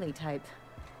touchy-feely type.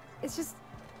 It's just,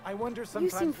 I wonder you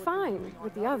sometimes seem what they're fine doing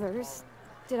with on the other others. calls.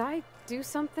 Did I do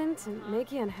something to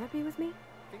make you unhappy with me?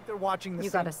 I think they're watching the You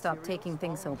same gotta stop serials, taking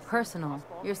things so following the same personal.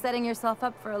 basketball You're games. setting yourself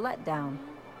up for a letdown.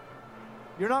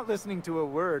 You're not listening to a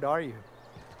word, are you?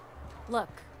 Look,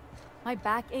 my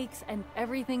back aches and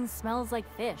everything smells like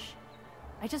fish.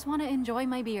 I just want to enjoy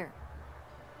my beer.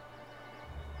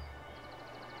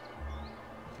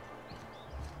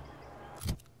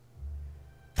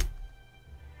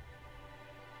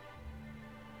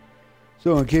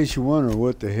 So in case you wonder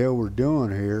what the hell we're doing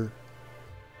here,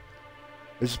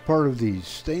 this is part of the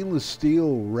stainless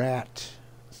steel rat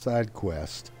side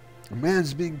quest. A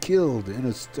man's been killed in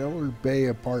a Stellar Bay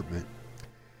apartment.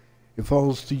 It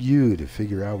falls to you to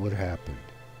figure out what happened.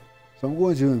 So I'm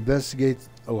going to investigate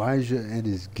Elijah and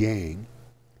his gang.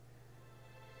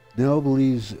 Nell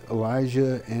believes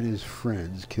Elijah and his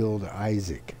friends killed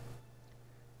Isaac.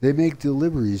 They make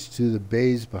deliveries to the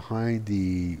bays behind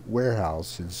the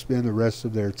warehouse and spend the rest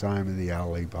of their time in the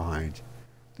alley behind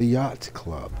the yacht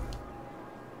club.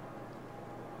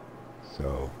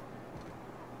 So,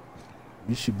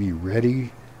 you should be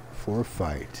ready for a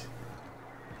fight.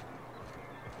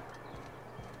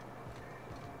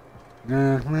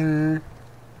 I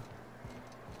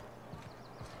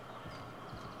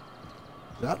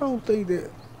don't think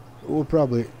that we'll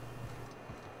probably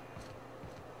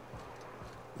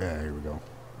Yeah, here we go.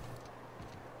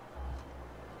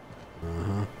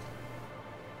 Uh-huh.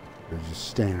 They're just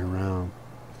standing around.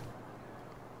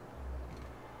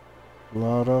 A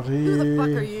lot out here. Who the fuck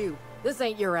are you? This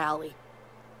ain't your alley.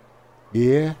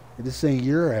 Yeah, this ain't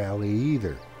your alley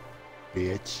either,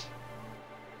 bitch.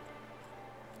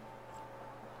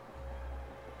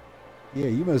 Yeah,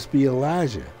 you must be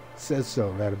Elijah. It says so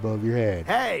right above your head.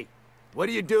 Hey, what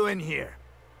are you doing here?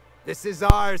 This is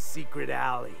our secret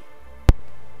alley.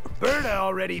 Berta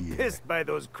already pissed by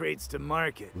those crates to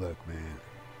market. Look, man.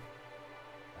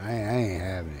 I ain't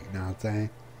having it, you know what I'm saying?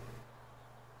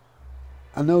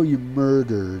 I know you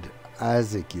murdered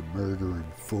Isaac, you murdering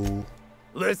fool.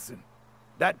 Listen,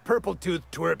 that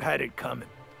purple-toothed twerp had it coming.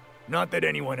 Not that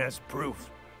anyone has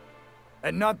proof.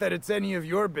 And not that it's any of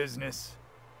your business.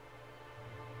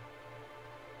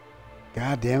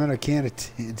 God damn it, I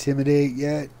can't intimidate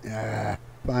yet?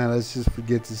 Fine, let's just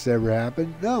forget this ever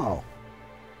happened. No.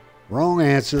 Wrong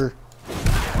answer.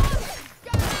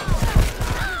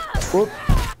 Whoop.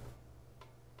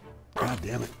 God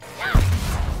damn it.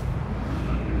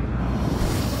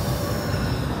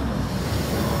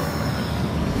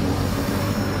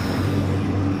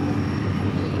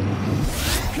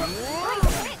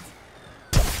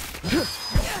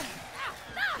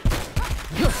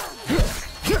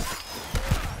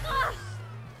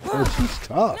 Oh, she's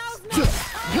tough.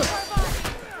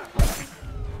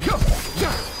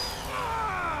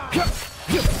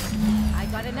 I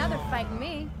got another fighting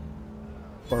me.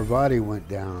 Parvati went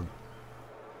down.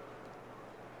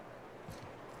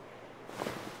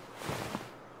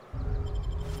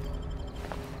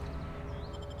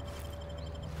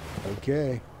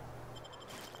 Okay.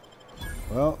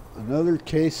 Well, another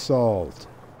case solved.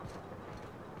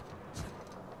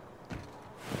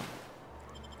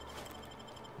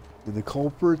 And the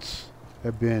culprits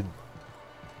have been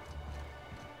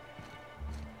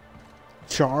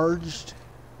charged,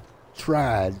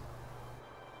 tried,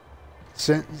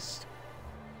 sentenced,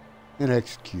 and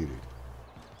executed.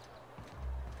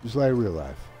 Just like real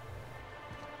life.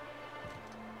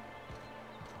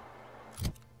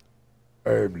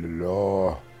 I'm the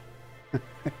law.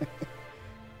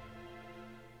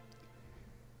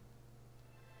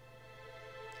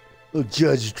 Little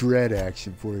Judge Dredd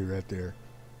action for you right there.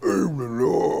 I'm the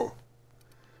law.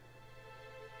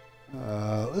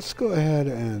 Let's go ahead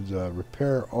and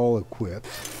repair all equipped.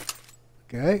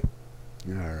 Okay?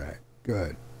 Alright,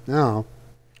 good. Now,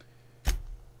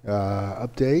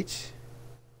 update.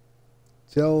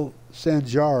 Tell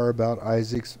Sanjar about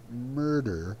Isaac's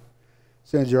murder.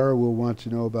 Sanjar will want to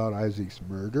know about Isaac's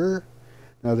murder.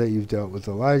 Now that you've dealt with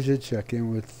Elijah, check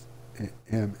in with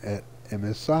him at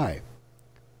MSI.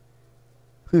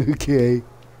 Okay.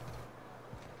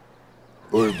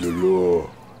 I'm the law.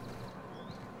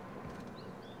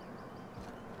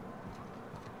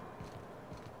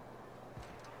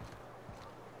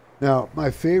 Now, my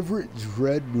favorite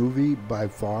Dredd movie by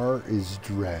far is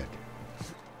Dredd.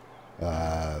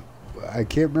 I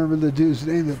can't remember the dude's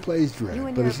name that plays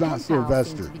Dredd, but it's not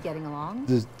Sylvester. Seem to be getting along.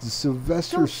 The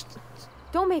Sylvester.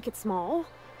 Don't make it small.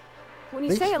 When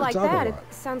you say it like that, it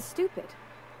sounds stupid.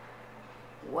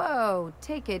 Whoa,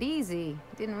 take it easy.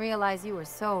 Didn't realize you were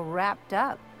so wrapped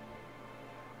up.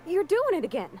 You're doing it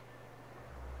again.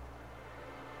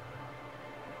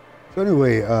 So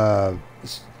anyway, I'm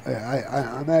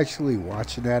actually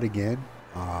watching that again.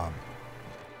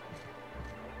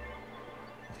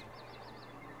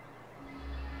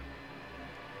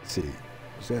 Let's see,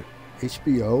 is that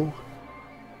HBO?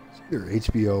 It's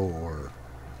either HBO or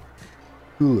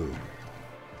Hulu.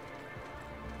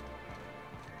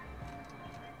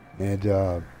 And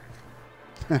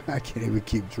I can't even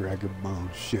keep track of my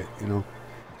own shit, you know.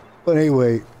 But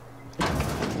anyway.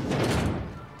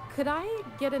 Could I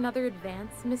get another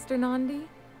advance, Mr. Nandi?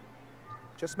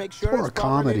 Just make sure it's more a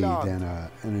comedy than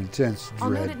an intense I'll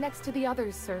note Dredd it next to the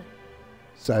others, sir.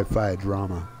 sci-fi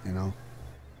drama, you know.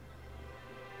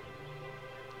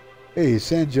 Hey,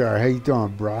 Sanjar, how you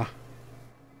doing, brah?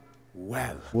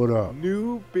 Well, what up?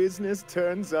 New business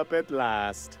turns up at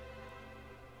last.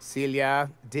 Celia,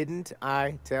 didn't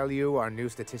I tell you our new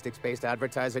statistics-based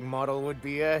advertising model would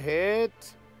be a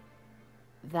hit?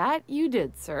 That you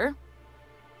did, sir.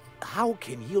 How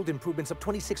can yield improvements of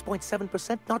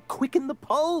 26.7% not quicken the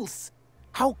pulse?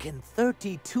 How can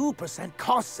 32%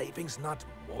 cost savings not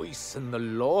moisten the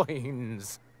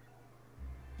loins?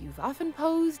 You've often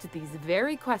posed these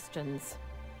very questions.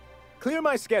 Clear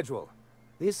my schedule.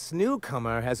 This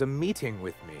newcomer has a meeting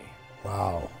with me.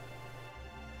 Wow.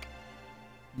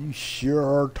 You sure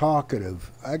are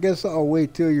talkative. I guess I'll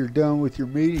wait till you're done with your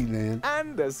meeting then.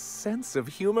 And a sense of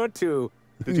humor, too.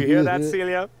 Did you hear that,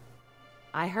 Celia?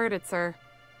 I heard it, sir.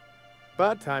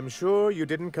 But I'm sure you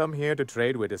didn't come here to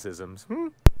trade witticisms.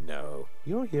 No,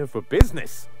 you're here for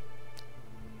business.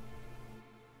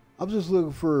 I'm just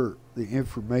looking for the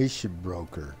information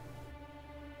broker.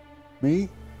 Me?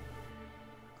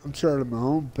 I'm charting my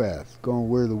own path, going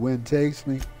where the wind takes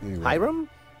me. Anyway. Hiram?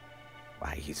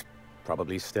 Why, he's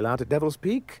probably still out at Devil's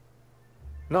Peak.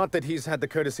 Not that he's had the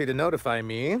courtesy to notify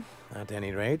me, at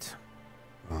any rate.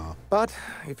 But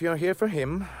if you're here for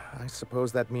him, I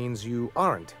suppose that means you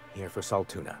aren't here for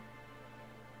Saltuna.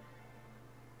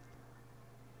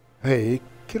 Hey, it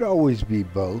could always be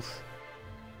both.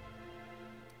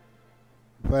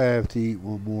 If I have to eat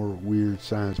one more weird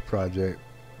science project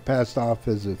passed off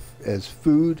as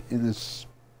food in a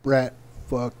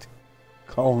sprat-fucked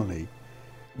colony,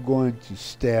 I'm going to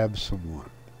stab someone.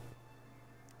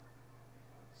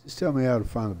 Just tell me how to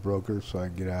find the broker so I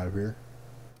can get out of here.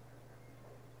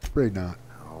 Afraid not.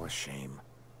 Oh, a shame.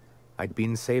 I'd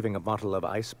been saving a bottle of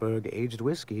iceberg-aged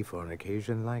whiskey for an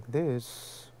occasion like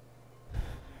this.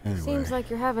 Anyway. Seems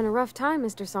like you're having a rough time,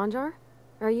 Mr. Sanjar.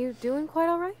 Are you doing quite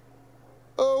all right?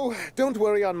 Oh, don't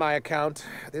worry on my account.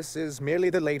 This is merely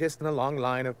the latest in a long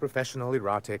line of professional,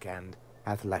 erotic, and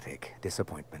athletic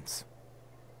disappointments.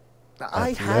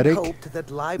 I had hoped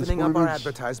that livening up our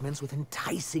advertisements with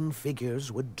enticing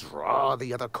figures would draw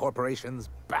the other corporations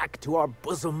back to our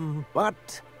bosom,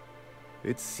 but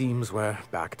it seems we're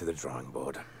back to the drawing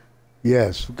board.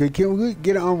 Yes. Okay, can we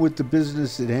get on with the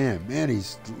business at hand? Man,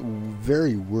 he's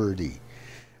very wordy.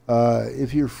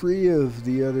 If you're free of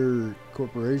the other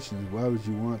corporations, why would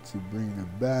you want to bring them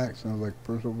back? Sounds like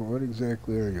personal. What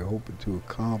exactly are you hoping to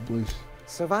accomplish?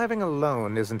 Surviving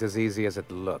alone isn't as easy as it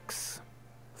looks.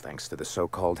 Thanks to the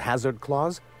so-called hazard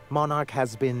clause, Monarch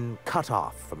has been cut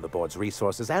off from the board's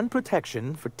resources and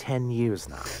protection for 10 years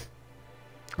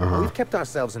now. We've kept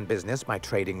ourselves in business by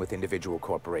trading with individual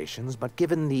corporations, but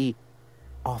given the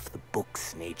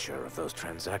off-the-books nature of those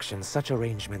transactions, such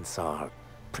arrangements are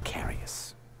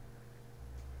precarious.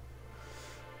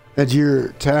 And you're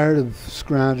tired of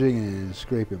scrounging and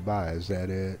scraping by, is that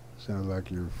it? Sounds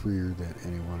like you're freer than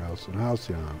anyone else in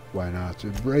Halcyon. Why not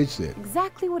embrace it?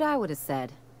 Exactly what I would have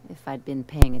said, if I'd been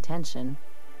paying attention.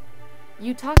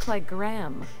 You talk like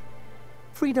Graham.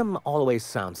 Freedom always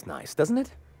sounds nice, doesn't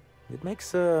it? It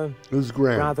makes a Who's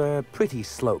Graham? rather pretty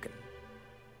slogan.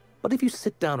 But if you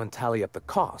sit down and tally up the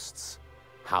costs,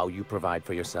 how you provide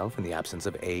for yourself in the absence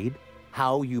of aid,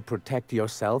 how you protect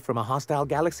yourself from a hostile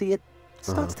galaxy, it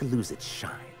starts to lose its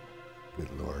shine. Good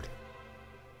Lord.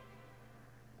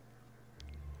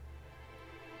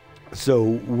 So,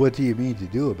 what do you mean to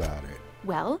do about it?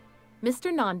 Well,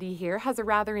 Mr. Nandi here has a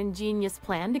rather ingenious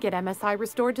plan to get MSI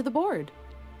restored to the board.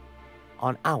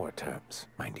 On our terms,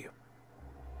 mind you.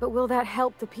 But will that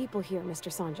help the people here,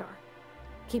 Mr. Sanjar?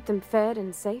 Keep them fed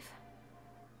and safe?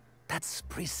 That's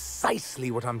precisely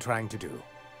what I'm trying to do.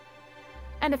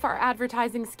 And if our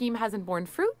advertising scheme hasn't borne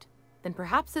fruit, then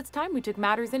perhaps it's time we took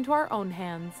matters into our own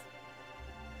hands.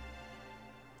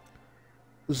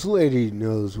 This lady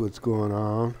knows what's going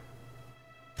on.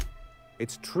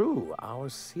 It's true, our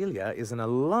Celia is an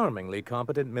alarmingly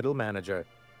competent middle manager.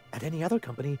 At any other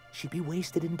company, she'd be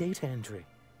wasted in data entry.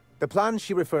 The plan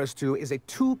she refers to is a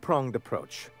two-pronged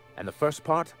approach, and the first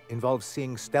part involves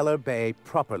seeing Stellar Bay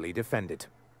properly defended.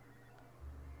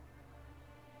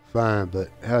 Fine, but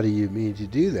how do you mean to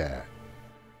do that?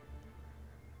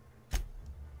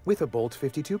 With a Bolt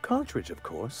 52 cartridge, of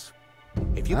course.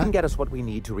 If you can get us what we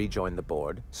need to rejoin the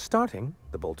board, starting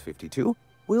the Bolt 52,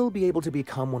 we'll be able to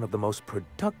become one of the most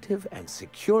productive and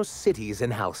secure cities in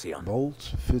Halcyon.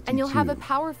 Bolt 52. And you'll have a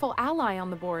powerful ally on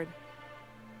the board.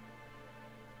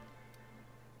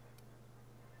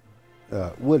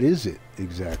 What is it,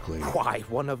 exactly? Why,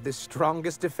 one of the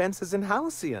strongest defenses in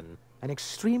Halcyon. An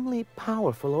extremely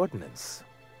powerful ordnance.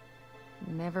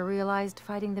 Never realized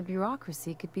fighting the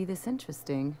bureaucracy could be this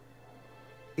interesting.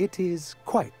 It is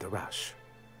quite the rush.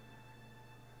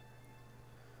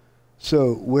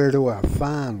 So, where do I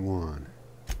find one?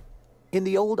 In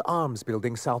the old arms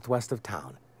building southwest of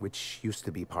town, which used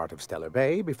to be part of Stellar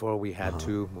Bay before we had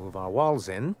to move our walls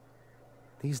in.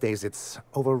 These days it's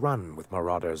overrun with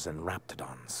marauders and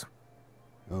raptidons.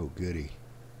 Oh, goody.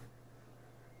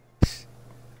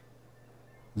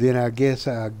 Then I guess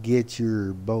I'll get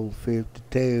your Bolt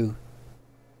 52.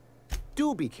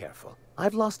 Do be careful.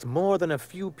 I've lost more than a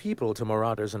few people to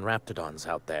marauders and raptidons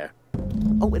out there.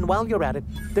 Oh, and while you're at it,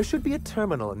 there should be a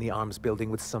terminal in the arms building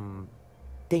with some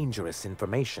dangerous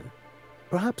information.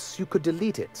 Perhaps you could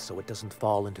delete it so it doesn't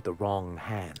fall into the wrong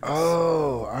hands.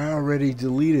 Oh, I already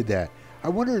deleted that. I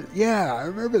wondered, yeah, I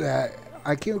remember that.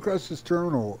 I came across this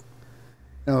terminal,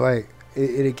 and like,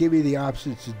 it gave me the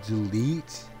option to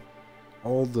delete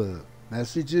all the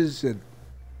messages, and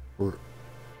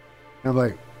I'm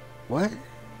like, what?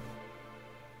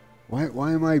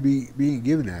 Why am I being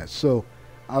given that? So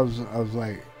I was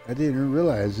like, I didn't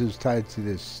realize it was tied to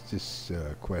this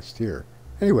quest here.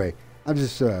 Anyway, I'm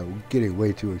just getting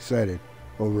way too excited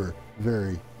over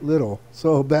very little.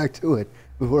 So back to it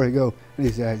before I go. I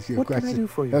need to ask you a question. What can I do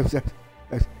for you?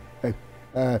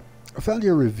 I found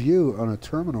your review on a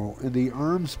terminal in the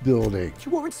arms building.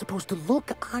 You weren't supposed to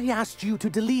look. I asked you to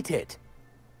delete it.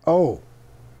 Oh,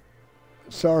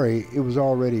 sorry, it was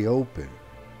already open.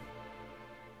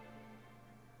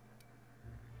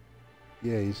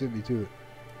 Yeah, you sent me to it.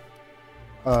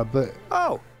 But...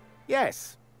 Oh,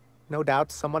 yes. No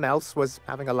doubt someone else was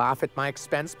having a laugh at my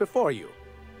expense before you.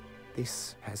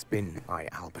 This has been my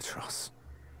albatross.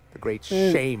 The great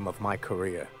shame of my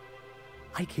career.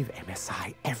 I give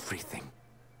MSI everything.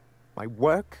 My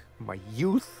work, my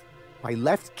youth, my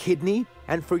left kidney,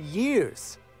 and for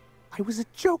years, I was a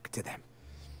joke to them.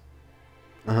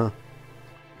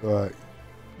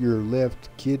 Your left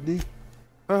kidney?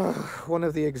 One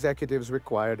of the executives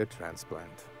required a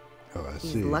transplant. Oh, I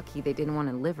see. He's lucky they didn't want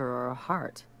a liver or a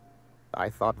heart. I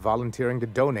thought volunteering to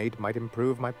donate might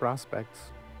improve my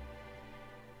prospects.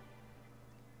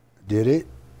 Did it?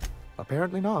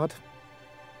 Apparently not.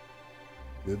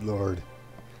 Good Lord.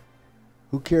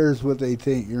 Who cares what they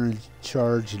think? You're in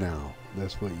charge now.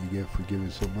 That's what you get for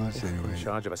giving so much anyway. In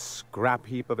charge of a scrap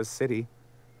heap of a city.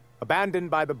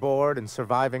 Abandoned by the board and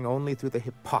surviving only through the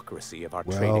hypocrisy of our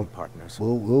trading partners.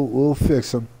 We'll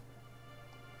fix them.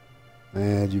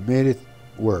 And you made it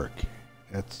work.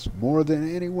 That's more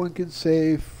than anyone can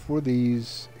say for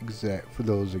those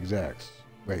execs.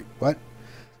 Wait, what?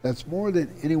 That's more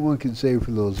than anyone can say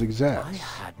for those execs. I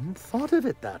hadn't thought of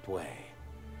it that way.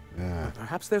 Yeah. But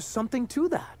perhaps there's something to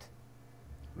that.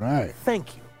 Right.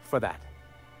 Thank you for that.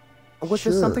 Was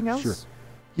there something else? Sure.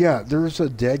 Yeah, there's a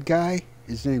dead guy.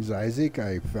 His name's Isaac.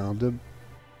 I found him.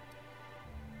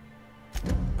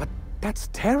 But that's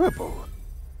terrible.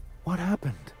 What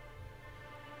happened?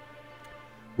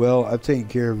 Well, I've taken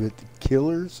care of it. The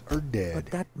killers are dead. But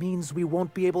that means we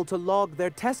won't be able to log their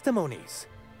testimonies.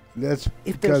 That's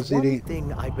if because there's one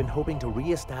thing I've been hoping to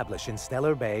reestablish in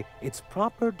Stellar Bay, it's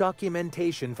proper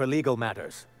documentation for legal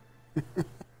matters.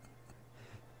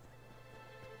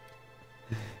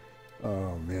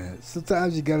 Oh, man.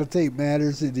 Sometimes you got to take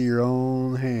matters into your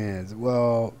own hands.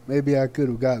 Well, maybe I could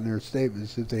have gotten their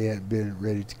statements if they hadn't been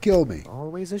ready to kill me.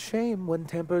 Always a shame when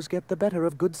tempers get the better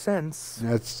of good sense.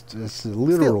 That's the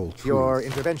literal truth. Your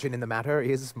intervention in the matter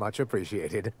is much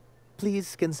appreciated.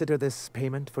 Please consider this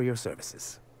payment for your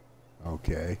services.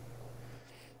 Okay.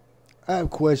 I have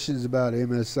questions about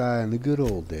MSI in the good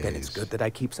old days. Then it's good that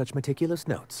I keep such meticulous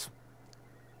notes.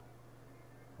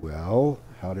 Well,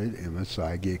 how did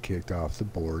MSI get kicked off the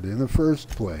board in the first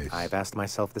place? I've asked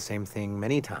myself the same thing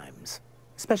many times,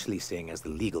 especially seeing as the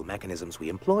legal mechanisms we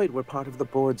employed were part of the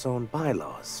board's own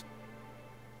bylaws.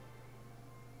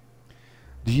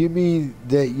 Do you mean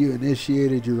that you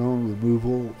initiated your own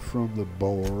removal from the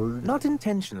board? Not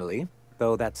intentionally,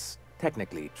 though that's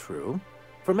technically true.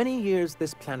 For many years,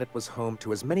 this planet was home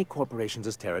to as many corporations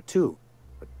as Terra 2,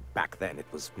 but back then it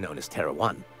was known as Terra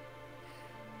 1.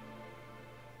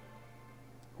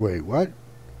 Wait, what?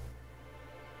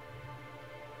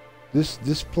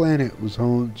 This planet was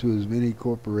home to as many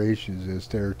corporations as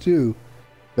Terra 2.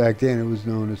 Back then it was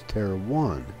known as Terra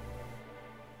 1.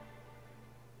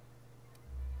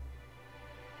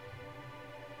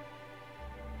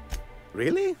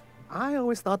 Really? I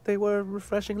always thought they were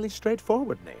refreshingly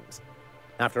straightforward names.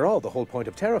 After all, the whole point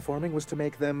of terraforming was to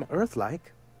make them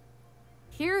Earth-like.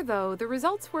 Here, though, the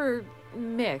results were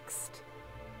mixed.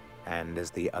 And as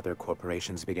the other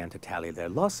corporations began to tally their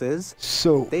losses,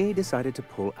 they decided to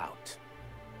pull out.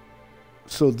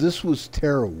 So this was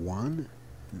Terra 1?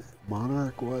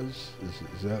 Monarch was?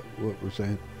 Is that what we're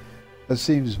saying? That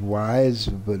seems wise,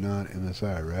 but not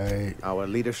MSI, right? Our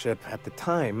leadership at the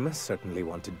time certainly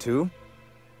wanted to.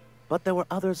 But there were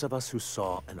others of us who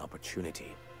saw an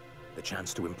opportunity. The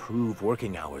chance to improve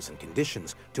working hours and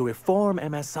conditions, to reform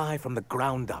MSI from the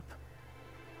ground up.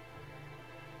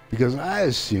 Because I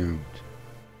assumed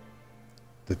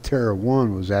the Terra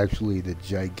 1 was actually the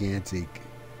gigantic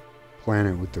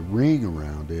planet with the ring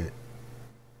around it.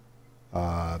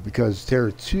 Because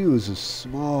Terra 2 is a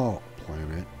small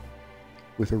planet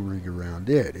with a ring around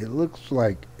it. It looks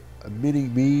like a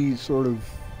mini-me sort of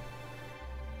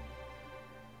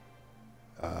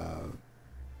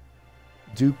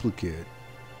duplicate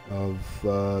of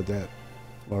that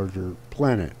larger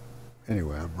planet.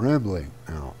 Anyway, I'm rambling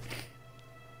now.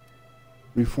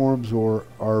 reforms or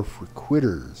are for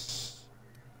quitters.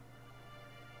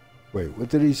 Wait, what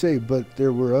did he say? But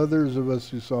there were others of us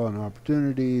who saw an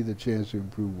opportunity, the chance to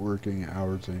improve working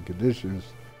hours and conditions,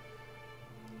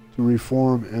 to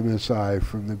reform MSI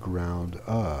from the ground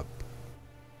up.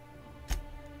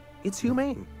 It's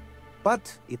humane,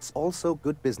 but it's also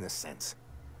good business sense.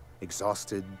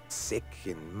 Exhausted, sick,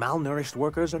 and malnourished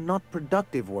workers are not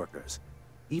productive workers.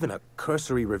 Even a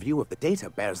cursory review of the data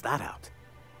bears that out.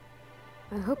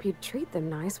 I hope you'd treat them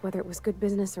nice, whether it was good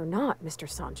business or not, Mr.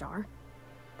 Sanjar.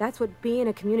 That's what being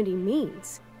a community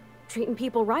means. Treating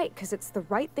people right, because it's the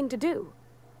right thing to do.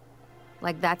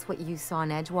 Like that's what you saw in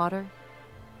Edgewater?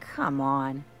 Come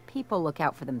on. People look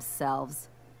out for themselves.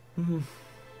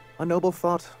 A noble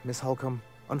thought, Miss Holcomb.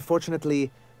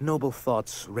 Unfortunately, noble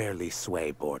thoughts rarely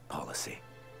sway board policy.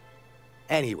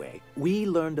 Anyway, we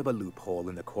learned of a loophole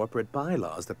in the corporate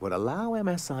bylaws that would allow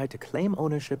MSI to claim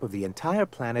ownership of the entire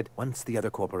planet once the other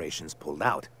corporations pulled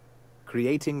out,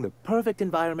 creating the perfect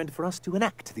environment for us to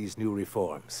enact these new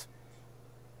reforms.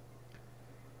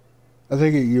 I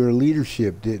think your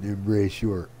leadership didn't embrace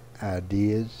your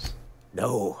ideas.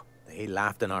 No, they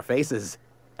laughed in our faces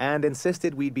and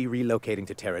insisted we'd be relocating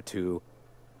to Terra 2,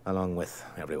 along with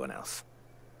everyone else.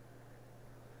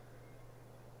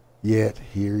 Yet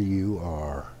here you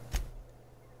are.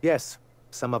 Yes,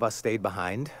 some of us stayed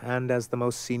behind, and as the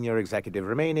most senior executive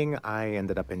remaining, I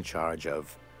ended up in charge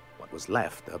of what was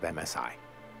left of MSI.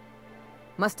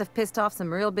 Must have pissed off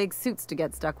some real big suits to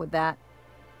get stuck with that.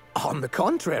 On the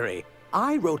contrary,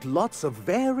 I wrote lots of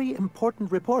very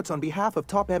important reports on behalf of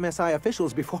top MSI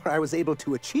officials before I was able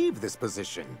to achieve this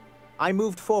position. I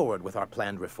moved forward with our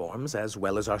planned reforms, as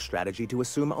well as our strategy to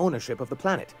assume ownership of the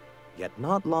planet. Yet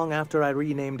not long after I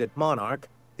renamed it Monarch,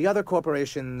 the other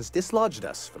corporations dislodged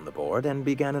us from the board and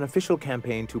began an official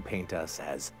campaign to paint us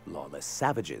as lawless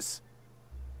savages.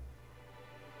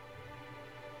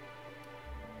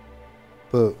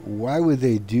 But why would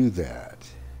they do that?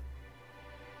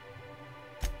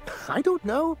 I don't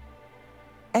know.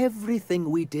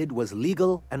 Everything we did was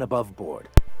legal and above board.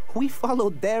 We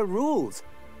followed their rules,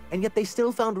 and yet they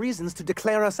still found reasons to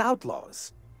declare us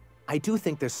outlaws. I do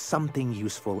think there's something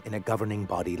useful in a governing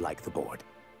body like the board.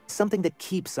 Something that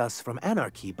keeps us from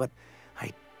anarchy, but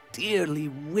I dearly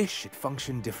wish it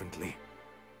functioned differently.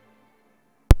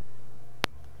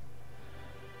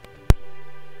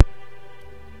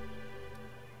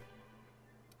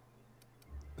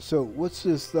 So what's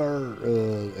this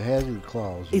hazard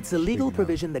clause? It's a legal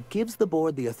provision that gives the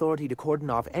board the authority to cordon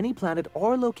off any planet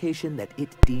or location that it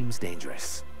deems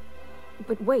dangerous.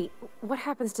 But wait, what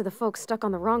happens to the folks stuck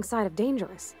on the wrong side of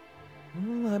dangerous?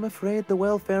 I'm afraid the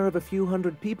welfare of a few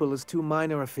hundred people is too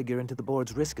minor a figure into the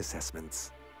board's risk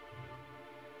assessments.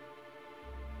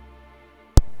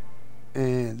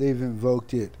 And they've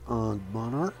invoked it on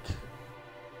Monarch?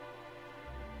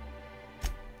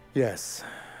 Yes,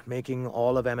 making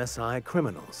all of MSI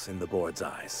criminals in the board's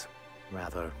eyes.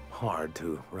 Rather hard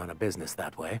to run a business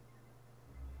that way.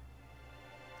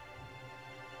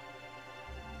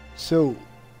 So,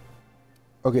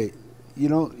 okay, you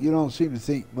don't seem to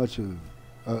think much of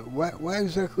why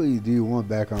exactly do you want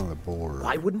back on the board?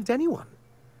 Why wouldn't anyone?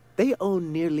 They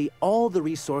own nearly all the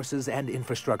resources and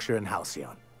infrastructure in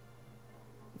Halcyon.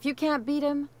 If you can't beat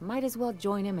him, might as well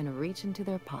join him and reach into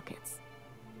their pockets.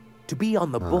 To be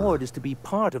on the board is to be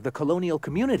part of the colonial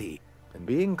community, and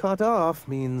being cut off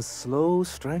means slow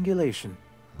strangulation.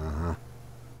 Uh-huh.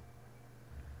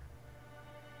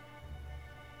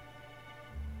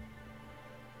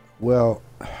 Well,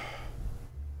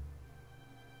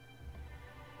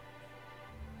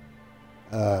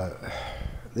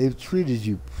 they've treated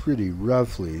you pretty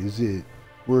roughly. Is it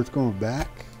worth going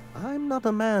back? I'm not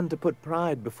a man to put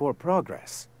pride before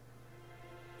progress.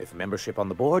 If membership on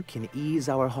the board can ease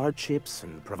our hardships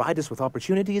and provide us with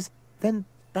opportunities, then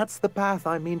that's the path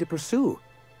I mean to pursue.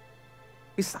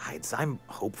 Besides, I'm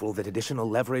hopeful that additional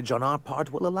leverage on our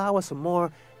part will allow us a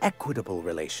more equitable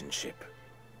relationship.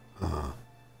 Uh-huh.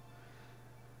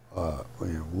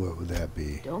 What would that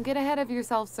be? Don't get ahead of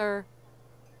yourself, sir.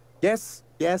 Yes,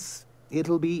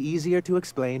 it'll be easier to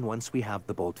explain once we have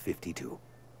the Bolt 52.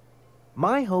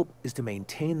 My hope is to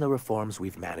maintain the reforms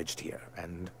we've managed here,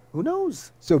 and who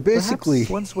knows? So basically,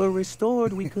 perhaps once we're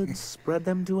restored, we could spread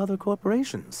them to other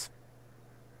corporations.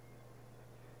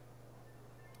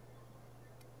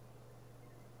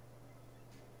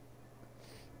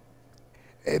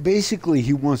 Basically,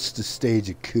 he wants to stage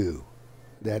a coup.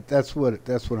 That's what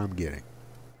I'm getting.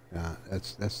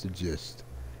 That's the gist.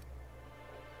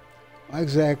 Why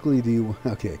exactly do you?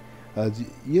 Okay,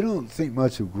 you don't think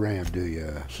much of Graham, do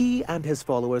you? He and his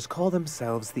followers call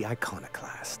themselves the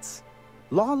Iconoclasts.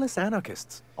 Lawless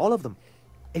anarchists, all of them.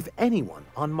 If anyone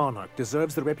on Monarch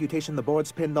deserves the reputation the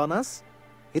board's pinned on us,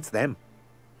 it's them.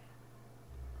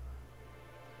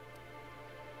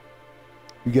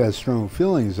 You got strong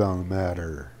feelings on the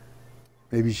matter.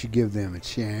 Maybe you should give them a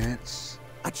chance.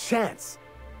 A chance?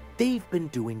 They've been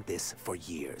doing this for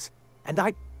years. And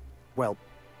well,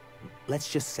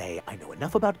 let's just say I know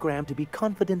enough about Graham to be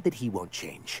confident that he won't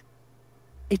change.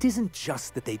 It isn't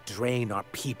just that they drain our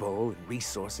people and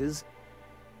resources.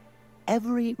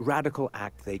 Every radical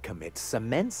act they commit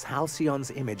cements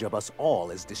Halcyon's image of us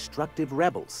all as destructive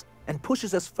rebels and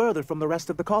pushes us further from the rest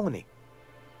of the colony.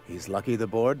 He's lucky the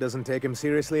board doesn't take him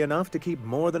seriously enough to keep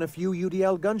more than a few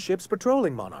UDL gunships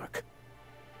patrolling Monarch.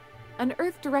 An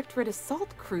Earth Directorate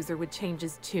assault cruiser would change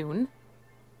his tune.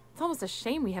 It's almost a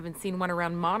shame we haven't seen one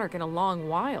around Monarch in a long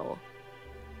while.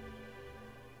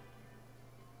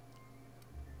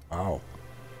 Wow.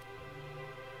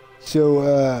 So,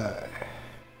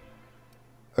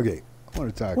 okay, I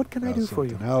want to talk what can about I do for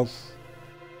you? something else.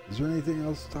 Is there anything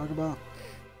else to talk about?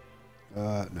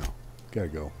 No, gotta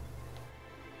go.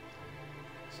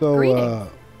 So, Greetings,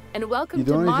 and welcome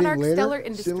to Monarch later, Stellar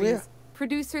Industries, Celia?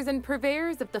 producers and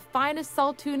purveyors of the finest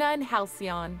salt tuna in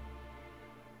Halcyon.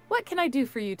 What can I do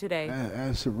for you today? I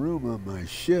have some room on my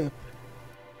ship.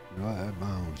 You know, I have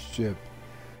my own ship.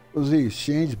 What was the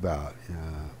exchange about? You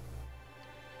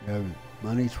have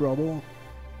money trouble?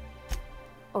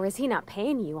 Or is he not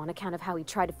paying you on account of how he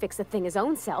tried to fix the thing his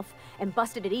own self and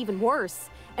busted it even worse,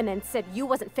 and then said you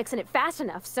wasn't fixing it fast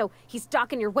enough, so he's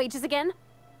docking your wages again?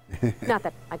 Not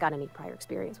that I got any prior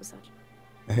experience with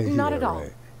such. Not at all.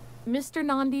 Right. Mr.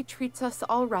 Nandi treats us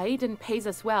all right and pays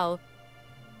us well.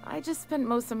 I just spent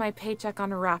most of my paycheck on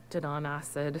Raptidon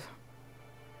acid.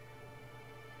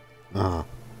 Uh-huh.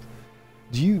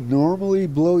 Do you normally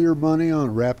blow your money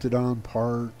on Raptidon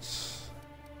parts?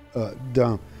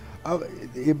 Dumb.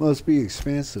 It must be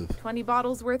expensive. 20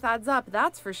 bottles worth adds up,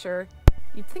 that's for sure.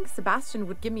 You'd think Sebastian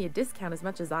would give me a discount as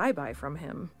much as I buy from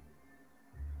him.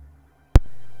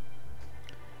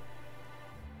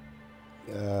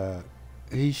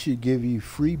 He should give you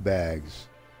free bags,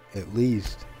 at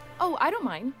least. Oh, I don't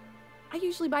mind. I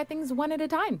usually buy things one at a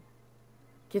time.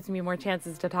 Gives me more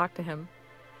chances to talk to him.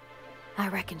 I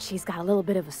reckon she's got a little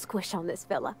bit of a squish on this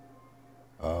fella.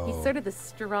 Oh. He's sort of the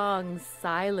strong,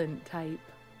 silent type.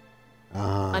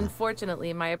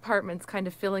 Unfortunately, my apartment's kind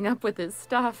of filling up with his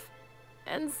stuff.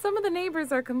 And some of the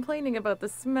neighbors are complaining about the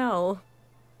smell.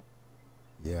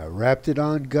 Yeah,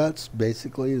 Raptidon guts,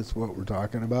 basically, is what we're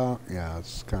talking about. Yeah,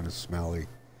 it's kind of smelly.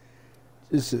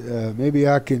 Just maybe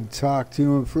I can talk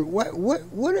to him for what? What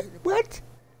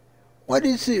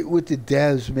is it with the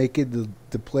devs making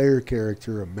the player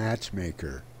character a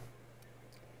matchmaker?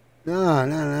 No.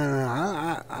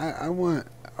 I want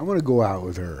to go out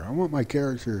with her. I want my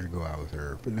character to go out with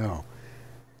her. But no,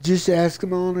 just ask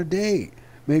him on a date.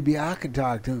 Maybe I can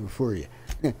talk to him for you.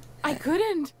 I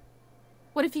couldn't.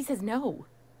 What if he says no?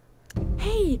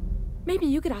 Hey, maybe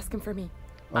you could ask him for me.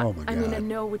 Oh my God. I mean, a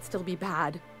no would still be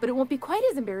bad, but it won't be quite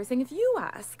as embarrassing if you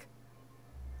ask.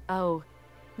 Oh,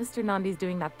 Mr. Nandi's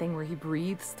doing that thing where he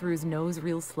breathes through his nose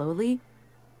real slowly.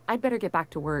 I'd better get back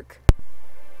to work.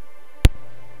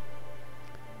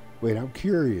 Wait, I'm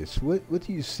curious. What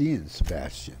do you see in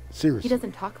Sebastian? Seriously. He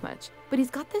doesn't talk much, but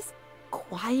he's got this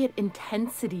quiet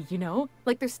intensity, you know?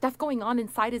 Like there's stuff going on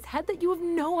inside his head that you have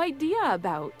no idea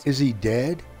about. Is he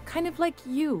dead? Kind of like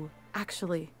you,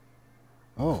 actually.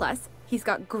 Oh. Plus, he's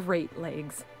got great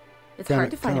legs. It's Kinda-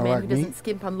 hard to find a kinda man like who me? doesn't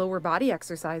skimp on lower body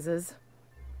exercises.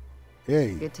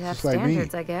 Hey, Good to have just like me.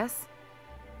 standards, I guess.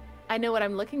 I know what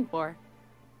I'm looking for.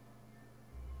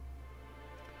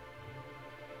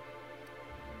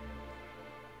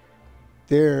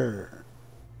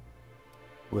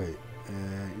 Wait,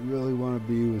 you really want to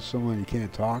be with someone you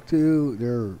can't talk to?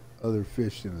 There are other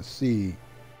fish in the sea.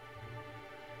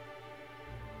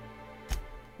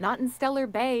 Not in Stellar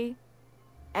Bay.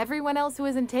 Everyone else who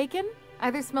isn't taken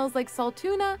either smells like salt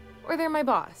tuna or they're my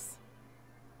boss.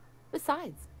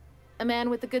 Besides, a man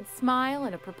with a good smile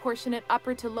and a proportionate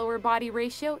upper to lower body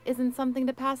ratio isn't something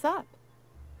to pass up.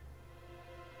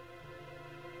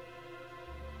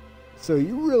 So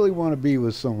you really want to be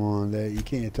with someone that you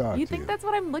can't talk You to? think that's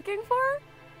what I'm looking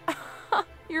for?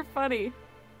 You're funny.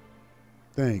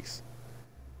 Thanks.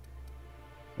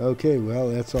 Okay, well,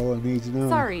 that's all I need to know.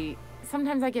 Sorry,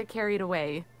 sometimes I get carried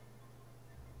away.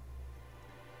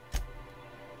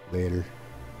 Later.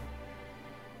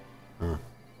 Huh.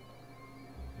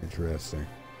 Interesting.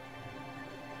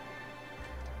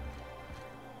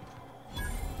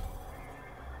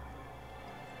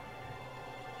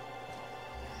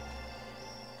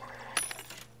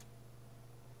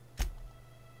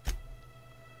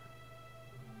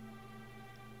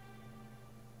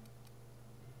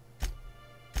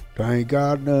 Ain't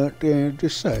got nothing to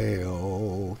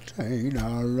sell. Ain't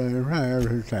nothing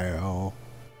to sell.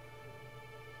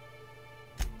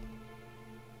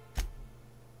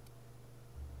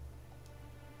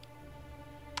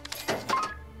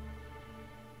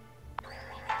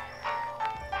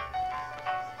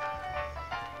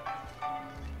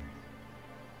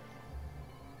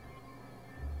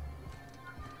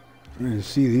 I'm gonna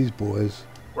see these boys.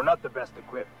 We're not the best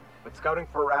equipped, but scouting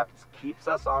for rafts keeps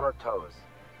us on our toes.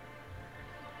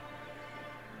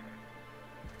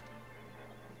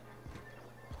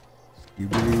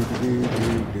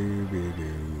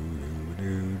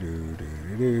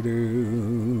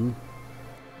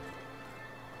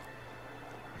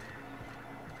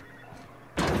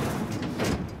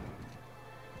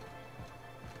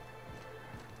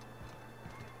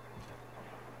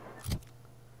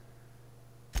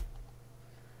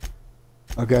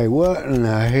 Okay, what in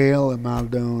the hell am I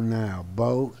doing now?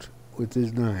 Bolt with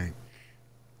his name.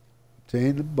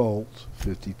 Obtain the bolts,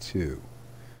 52.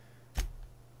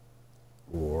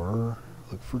 Or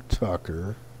look for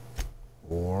Tucker.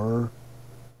 Or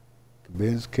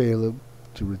convince Caleb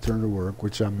to return to work,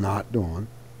 which I'm not doing.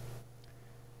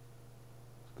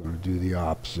 I'm going to do the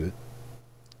opposite.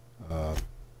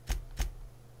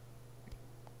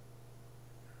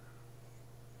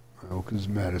 His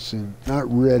medicine.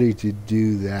 Not ready to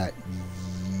do that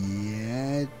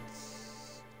yet.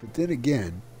 But then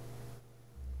again,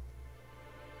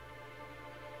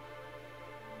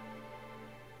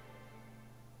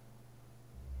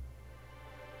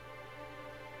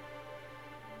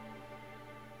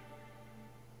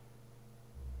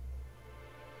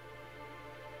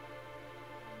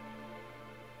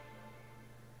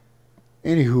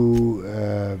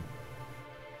 anywho,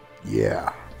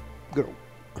 yeah, I'm gonna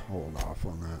hold off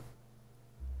on that,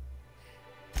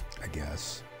 I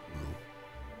guess.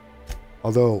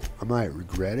 Although I might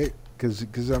regret it,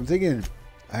 because I'm thinking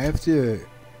I have to,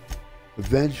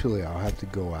 eventually I'll have to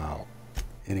go out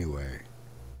anyway.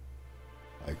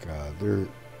 Like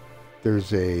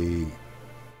there's a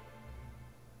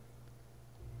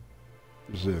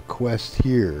quest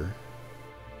here,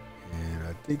 and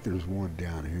I think there's one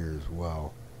down here as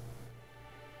well.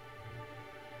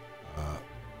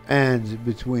 And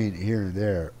between here and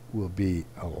there will be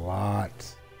a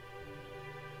lot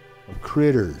of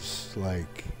critters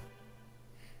like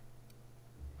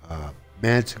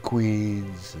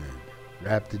mantiqueens and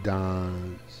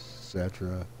raptidons,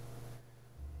 etc.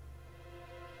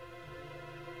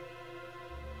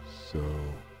 So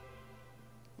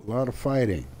a lot of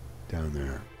fighting down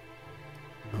there.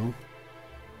 No?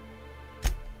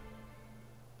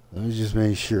 Let me just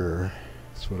make sure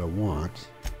that's what I want.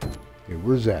 Okay,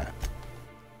 where's that?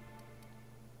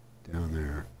 Down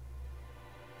there.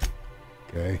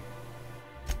 Okay.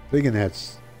 Thinking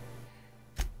that's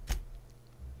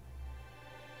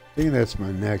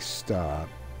my next stop.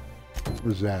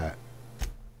 Where's that?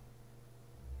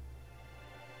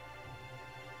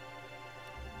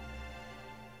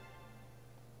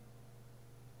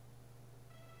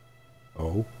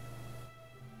 Oh.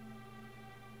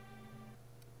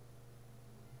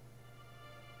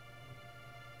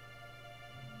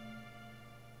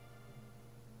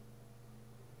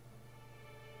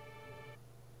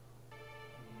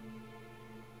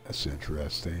 That's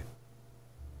interesting.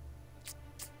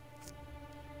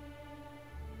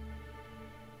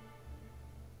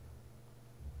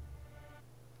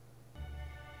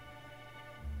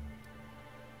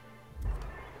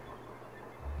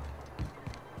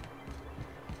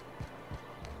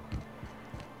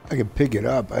 I can pick it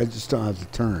up. I just don't have to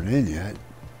turn it in yet.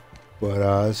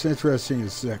 But it's interesting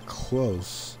it's that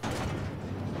close.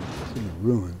 It's in the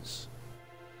ruins.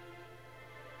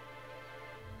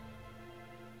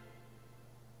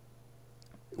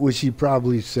 Which he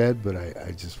probably said, but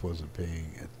I just wasn't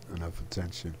paying enough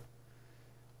attention.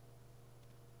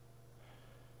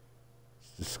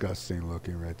 It's disgusting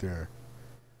looking right there.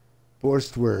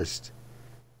 Borstwurst.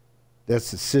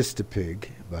 That's the sister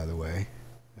pig, by the way.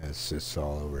 It has cysts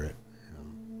all over it. You know,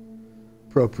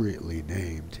 appropriately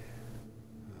named.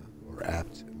 Or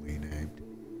aptly named.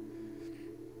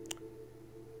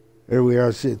 There we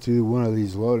are, sitting through one of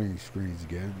these loading screens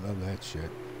again. Love that shit.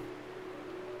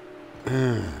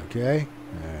 Okay.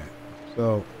 Alright.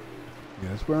 So, yeah,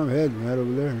 that's where I'm heading, right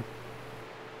over there.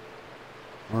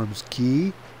 Arms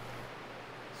key.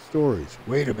 Stories.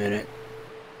 Wait a minute.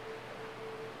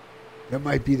 That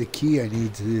might be the key I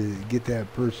need to get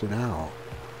that person out.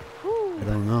 Whew. I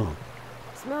don't know.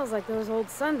 Smells like those old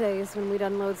Sundays when we'd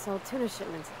unload salt tuna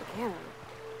shipments at the cannon.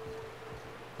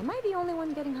 Am I the only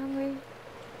one getting hungry?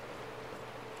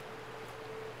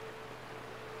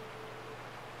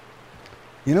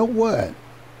 You know what?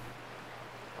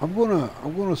 I'm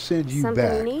gonna send you Something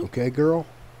back, you need? okay, girl?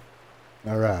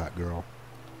 All right, girl.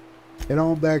 Head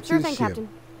on back Sure to the thing, ship. Captain.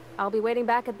 I'll be waiting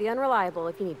back at the Unreliable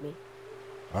if you need me.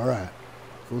 All right.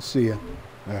 We'll see you.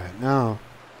 All right. Now,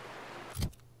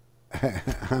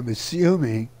 I'm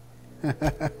assuming.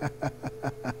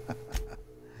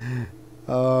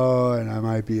 Oh, and I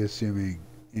might be assuming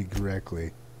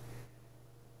incorrectly.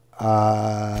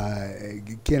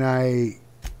 Can I?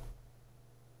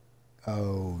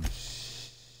 Oh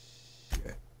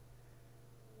shit.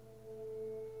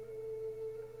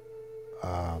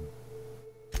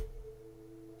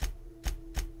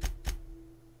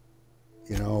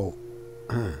 You know,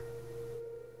 I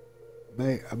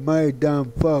may have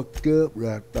done fucked up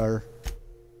right there.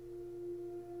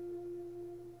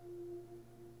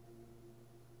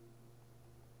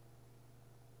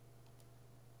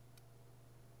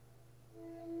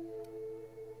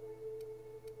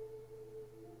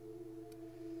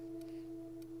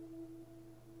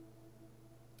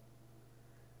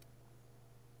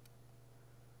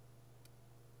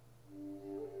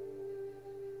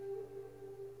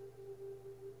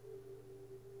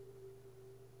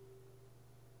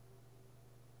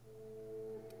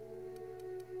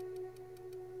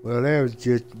 Well, that was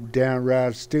just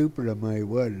downright stupid of me,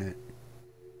 wasn't it?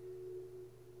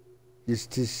 Just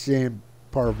to send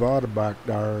Parvati back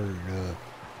there. And,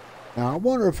 now, I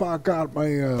wonder if I got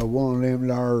me one of them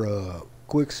there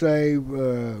quick save,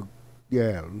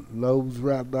 yeah, loads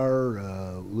right there,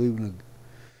 leaving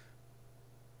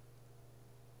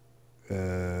a...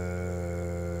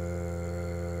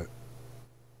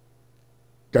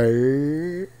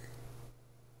 there.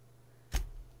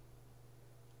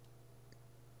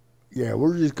 Yeah,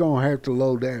 we're just going to have to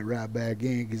load that right back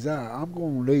in because I'm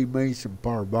going to need me some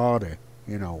Parvati,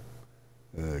 you know,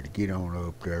 to get on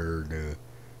up there and,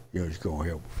 you know, it's going to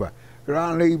help fight. But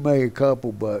I need me a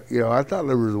couple, but, you know, I thought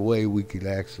there was a way we could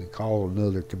actually call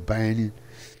another companion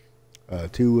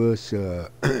to us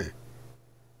in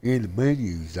the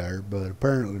menus there, but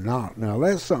apparently not. Now,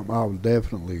 that's something I would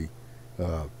definitely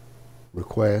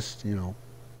request, you know.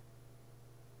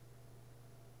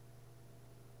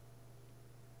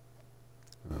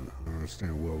 I don't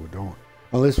understand what we're doing.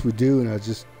 Unless we do, and I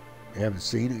just haven't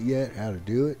seen it yet, how to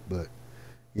do it. But,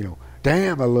 you know,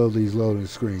 damn, I love these loading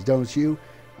screens, don't you?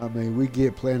 I mean, we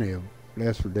get plenty of them.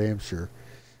 That's for damn sure.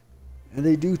 And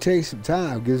they do take some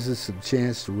time. Gives us some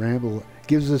chance to ramble.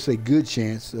 Gives us a good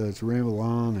chance to ramble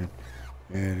on.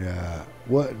 And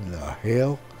what in the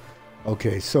hell?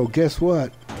 Okay, so guess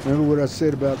what? Remember what I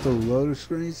said about those loading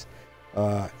screens?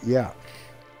 Yeah.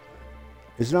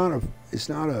 It's not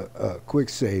a quick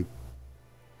save,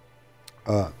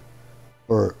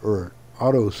 or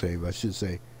auto save, I should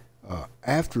say,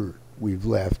 after we've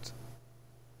left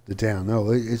the town. No,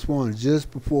 it's one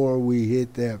just before we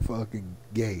hit that fucking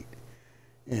gate,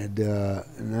 and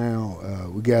now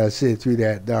we gotta sit through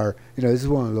that dark. You know, this is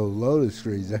one of those loading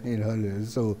screens.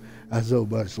 I so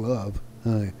much love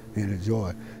and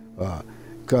enjoy,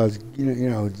 because you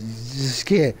know, you just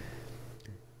can't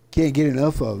get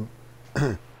enough of them.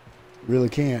 Really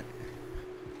can't.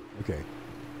 Okay.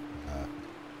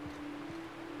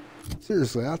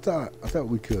 Seriously, I thought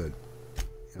we could,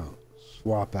 you know,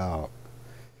 swap out.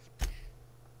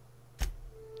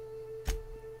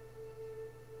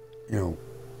 You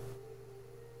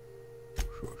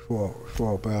know,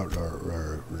 swap out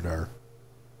our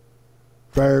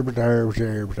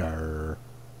there.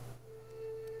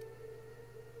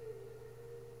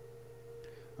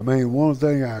 I mean, one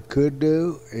thing I could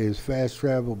do is fast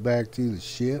travel back to the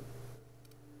ship.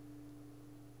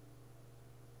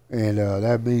 And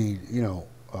that means, you know,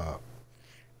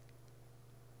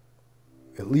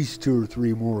 at least 2 or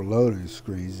 3 more loading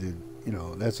screens. And, you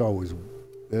know, that always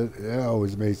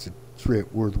makes the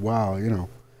trip worthwhile, you know.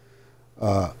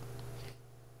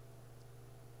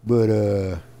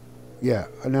 Yeah.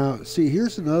 Now, see,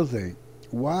 here's another thing.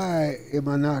 Why am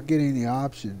I not getting the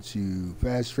option to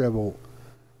fast travel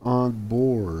on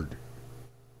board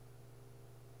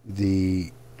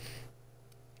the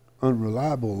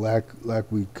Unreliable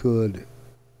like we could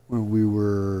when we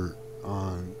were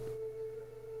on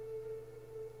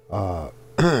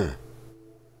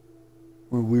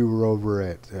when we were over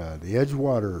at the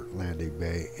Edgewater landing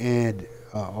bay and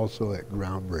also at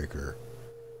Groundbreaker?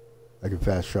 I can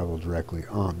fast travel directly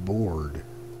on board.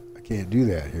 I can't do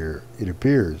that here, it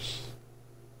appears.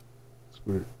 That's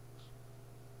what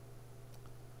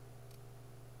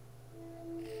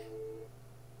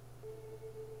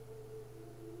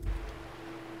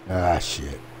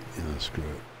shit. You know, screw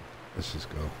it. Let's just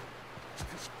go.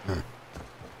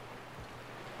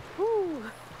 Whew.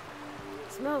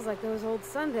 smells like those old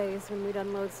Sundays when we'd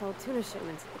unload salt tuna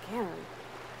shipments at the cannery.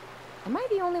 Am I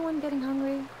the only one getting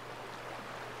hungry?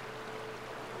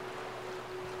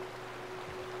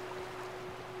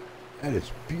 That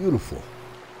is beautiful.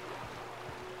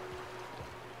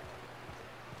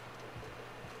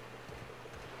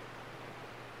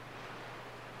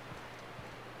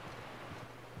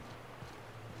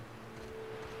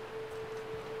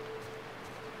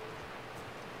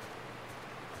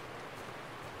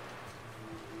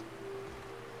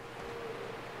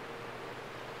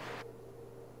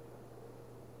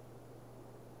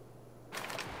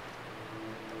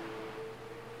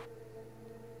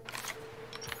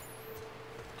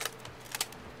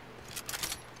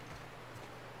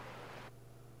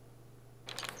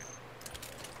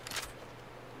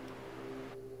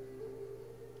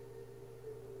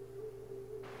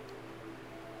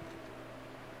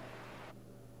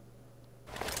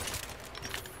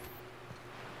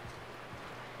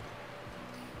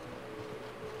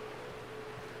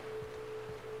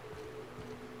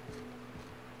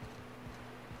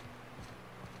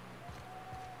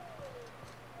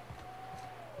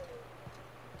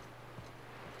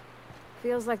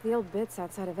 Feels like the old bits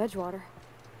outside of Edgewater.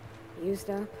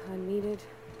 Used up, unneeded,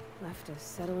 left to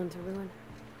settle into ruin.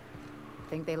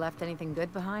 Think they left anything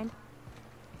good behind?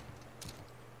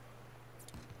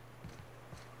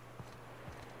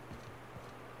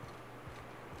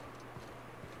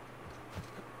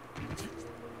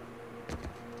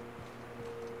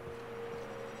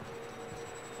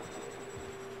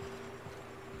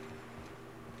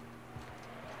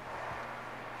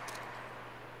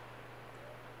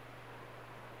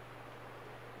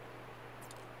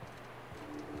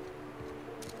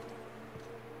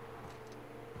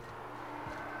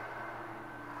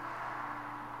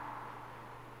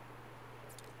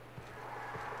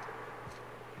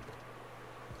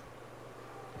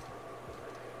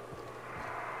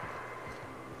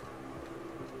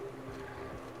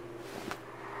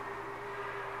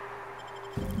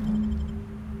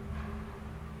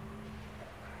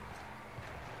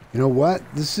 You know what?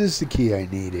 This is the key I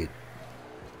needed.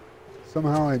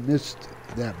 Somehow I missed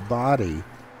that body.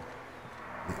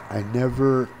 I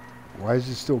never... Why is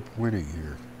it still pointing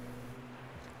here?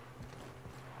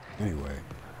 Anyway.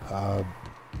 I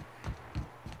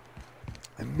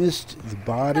missed the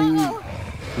body.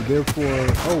 So therefore...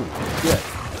 Oh,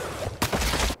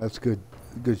 shit. That's good.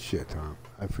 Good shit, Tom.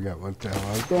 I forgot what the hell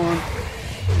I was doing.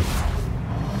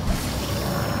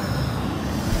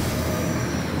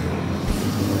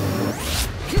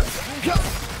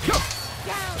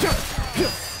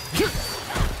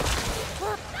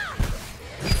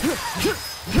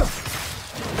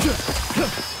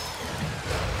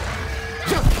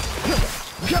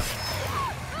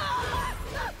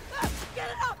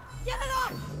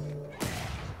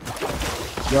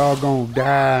 Y'all gonna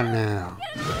die now.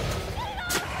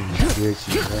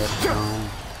 Bitches, that's gone.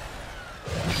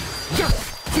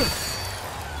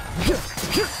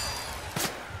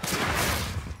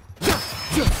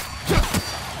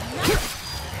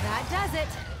 That does it.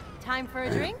 Time for a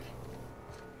drink?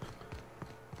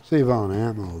 Save on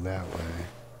ammo that way.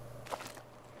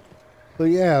 But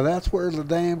yeah, that's where the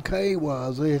damn K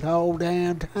was the whole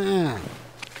damn time.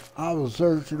 I was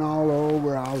searching all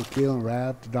over. I was killing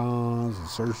raptidons and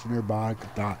searching their body. I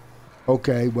thought,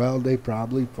 okay, well, they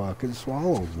probably fucking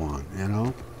swallowed one, you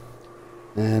know?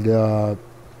 And,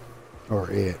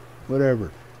 or it,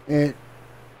 whatever. And,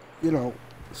 you know,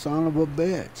 son of a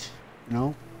bitch, you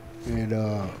know? And,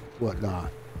 whatnot.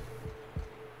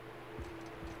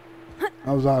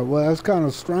 I was like, well, that's kind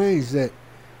of strange that,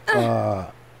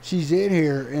 she's in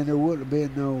here and there wouldn't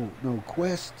have been no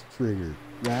quest triggered,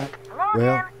 right? Hello well,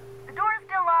 again. The door's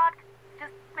still locked.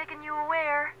 Just making you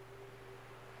aware.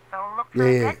 So look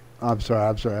for yeah, it. I'm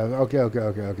sorry. Okay.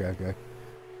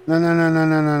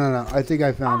 No. I think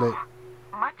I found it.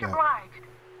 Much Yeah. obliged.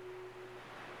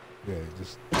 Yeah,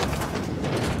 just...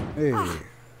 Hey.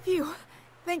 Phew.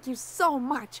 Thank you so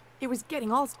much. It was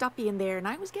getting all stuffy in there, and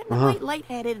I was getting a Uh-huh. bit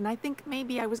lightheaded, and I think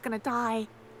maybe I was gonna die.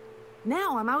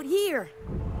 Now I'm out here,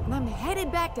 and I'm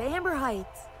headed back to Amber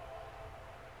Heights.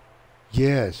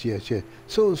 Yes.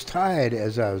 So it's tied,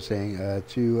 as I was saying,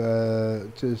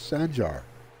 to Sanjar.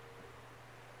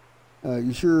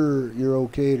 You sure you're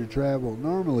okay to travel?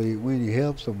 Normally, when you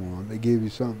help someone, they give you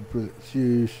something for the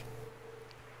sheesh.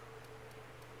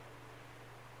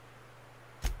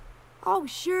 Oh,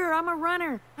 sure, I'm a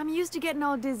runner. I'm used to getting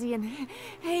all dizzy, and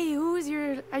hey, who's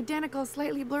your identical,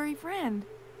 slightly blurry friend?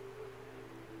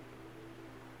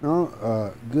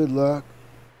 No, good luck.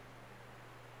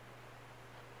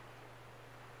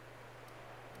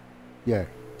 Yeah,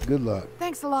 good luck.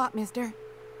 Thanks a lot, mister.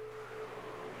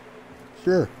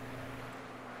 Sure.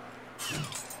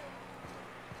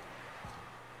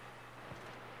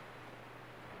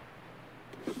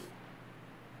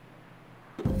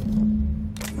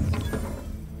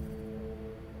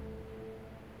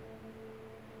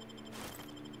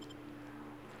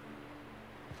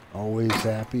 Always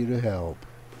happy to help.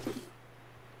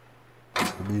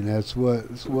 I mean, that's what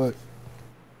this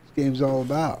game's all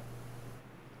about.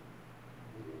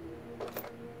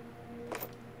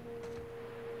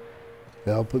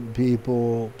 Helping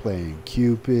people, playing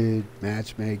Cupid,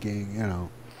 matchmaking, you know.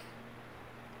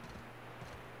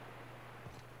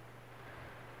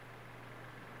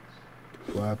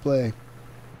 That's why I play.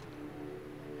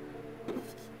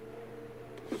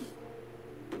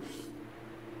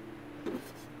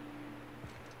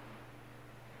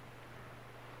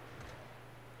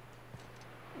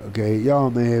 Okay,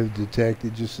 y'all may have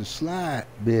detected just a slight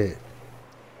hint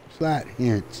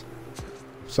of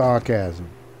sarcasm.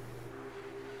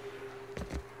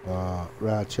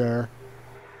 Right there.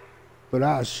 But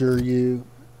I assure you,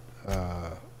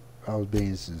 I was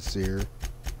being sincere.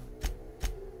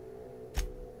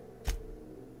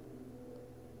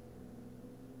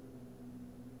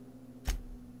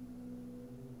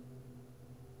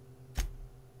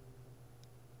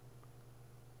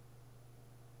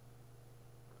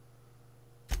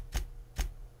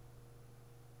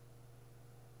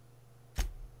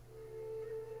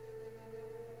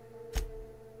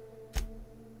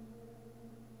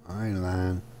 I ain't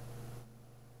lying.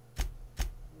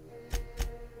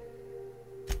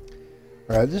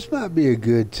 Alright, this might be a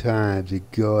good time to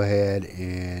go ahead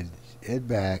and head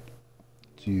back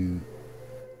to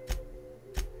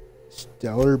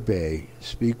Stellar Bay.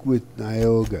 Speak with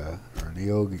Nyoga and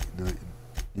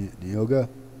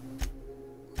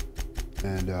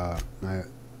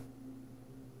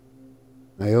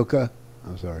Nyoka.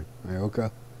 I'm sorry,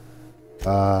 Nyoka.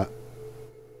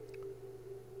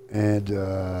 And you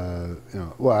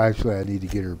know, well, actually, I need to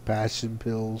get her passion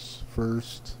pills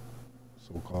first,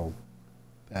 so-called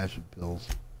passion pills.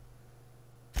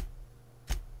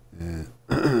 And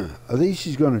I think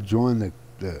she's going to join the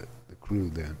crew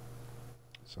then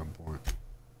at some point.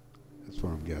 That's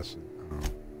what I'm guessing. I don't know.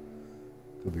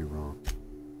 Could be wrong.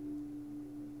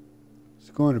 It's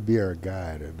going to be our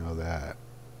guide. I know that.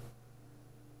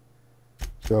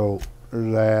 So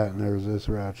there's that, and there's this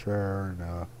right there,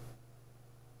 and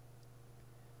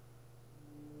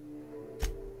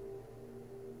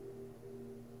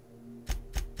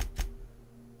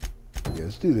yeah,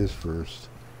 let's do this first.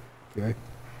 Okay?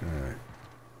 Alright.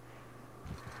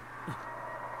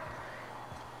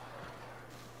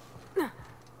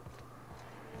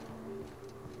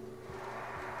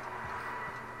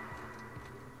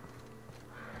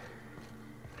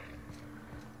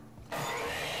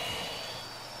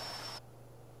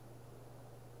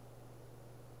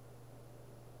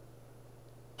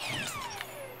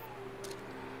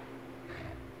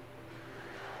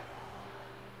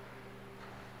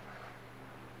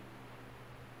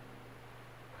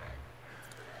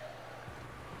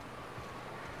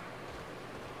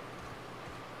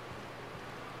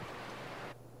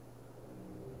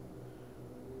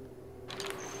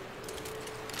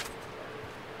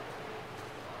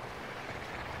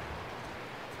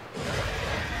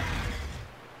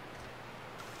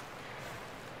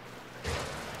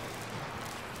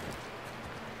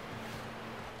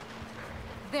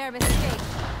 Their mistake.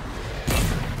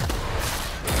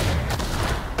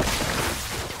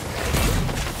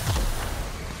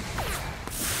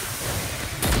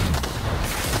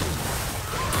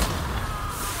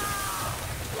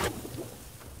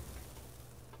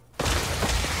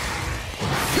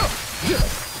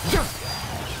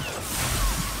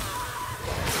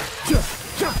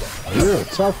 You're a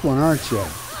tough one, aren't you?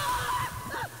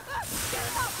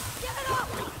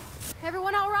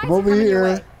 Everyone all right? I'm over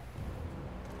here.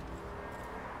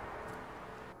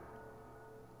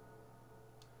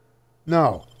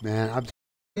 No, man, I'm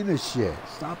in this shit.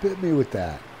 Stop hitting me with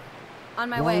that. On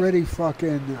my I way. already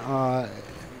fucking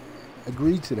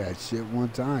agreed to that shit one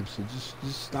time, so just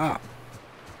stop.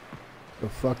 The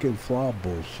fucking flaw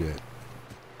bullshit.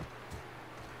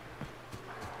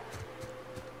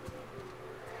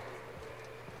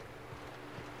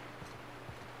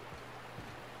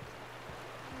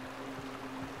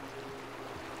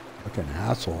 Fucking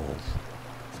assholes.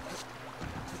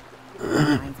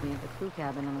 Reminds me of the crew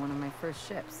cabin on one of my first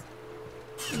ships.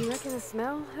 You reckon the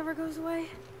smell ever goes away?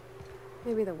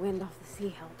 Maybe the wind off the sea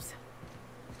helps.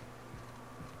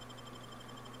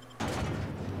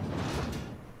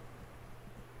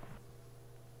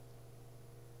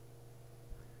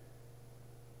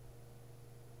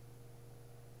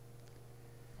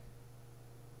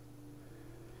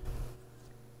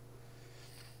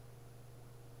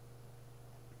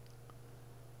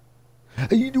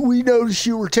 We noticed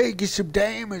you were taking some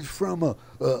damage from a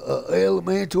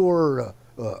elemental or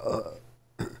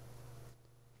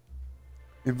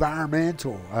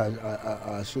environmental,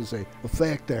 I should say,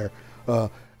 effect there.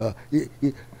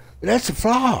 That's a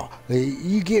flaw.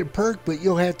 You get a perk, but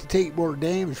you'll have to take more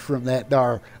damage from that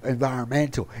dar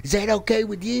environmental. Is that okay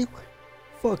with you?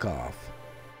 Fuck off.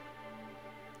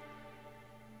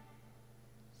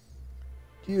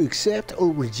 Do you accept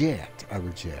or reject? I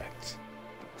reject.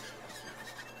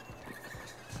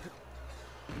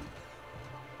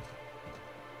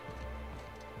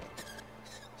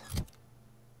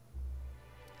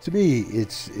 To me,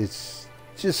 it's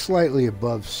just slightly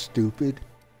above stupid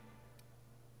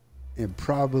and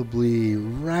probably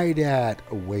right at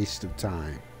a waste of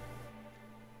time.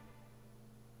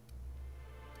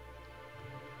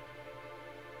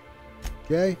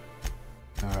 Okay?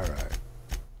 All right.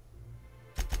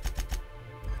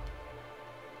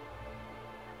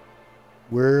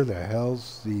 Where the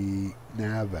hell's the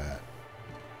nav at?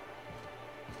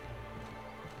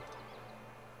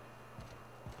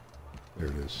 There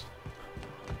it is.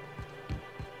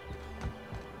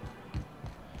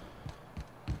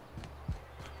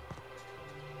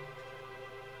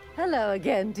 Hello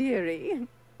again, dearie.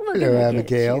 Hello,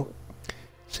 Abigail.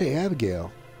 Say,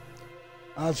 Abigail,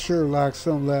 I'd sure like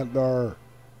some of that there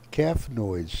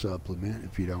caffeinoid supplement,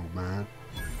 if you don't mind.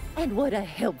 And what a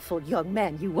helpful young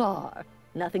man you are.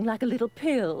 Nothing like a little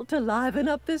pill to liven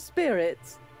up the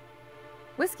spirits.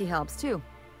 Whiskey helps, too.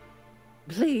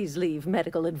 Please leave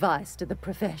medical advice to the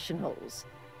professionals.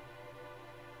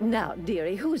 Now,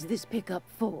 dearie, who's this pickup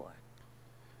for?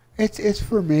 It's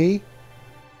for me.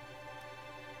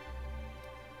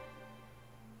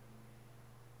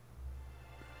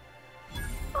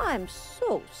 I'm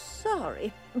so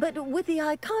sorry, but with the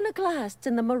iconoclasts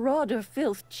and the marauder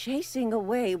filth chasing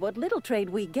away what little trade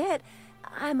we get,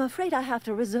 I'm afraid I have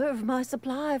to reserve my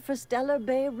supply for Stellar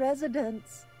Bay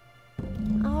residents.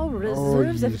 Our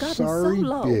reserves have gotten so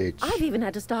low. Bitch. I've even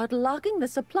had to start locking the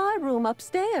supply room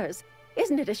upstairs.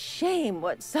 Isn't it a shame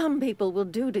what some people will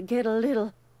do to get a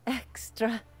little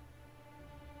extra?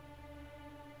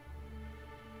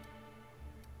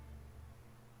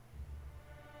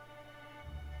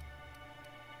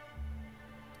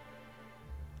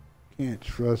 Can't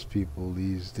trust people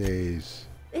these days.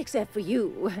 Except for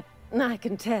you. I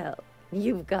can tell.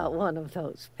 You've got one of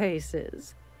those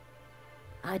faces.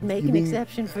 I'd make an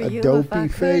exception for you if I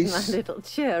could, my little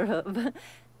cherub.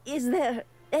 Is there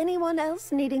anyone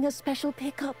else needing a special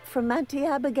pickup from Auntie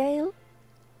Abigail?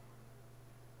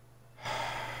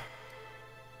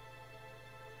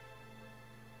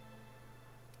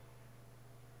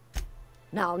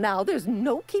 Now, there's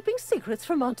no keeping secrets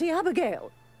from Auntie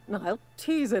Abigail. I'll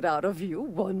tease it out of you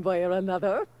one way or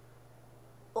another.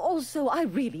 Also, I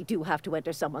really do have to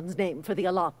enter someone's name for the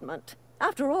allotment.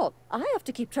 After all, I have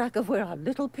to keep track of where our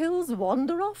little pills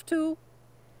wander off to.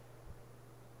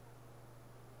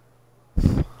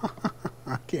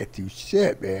 I can't do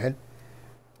shit, man.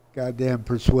 Goddamn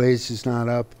persuasion's not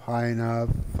up high enough.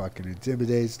 Fucking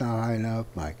intimidate's not high enough.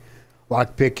 My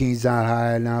lockpicking's not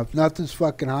high enough. Nothing's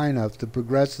fucking high enough to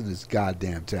progress in this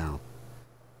goddamn town.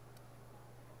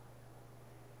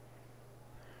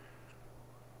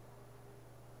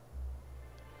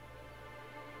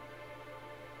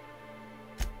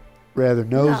 Rather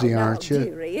nosy, aren't you?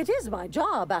 Dearie, it is my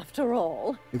job after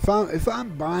all. If I'm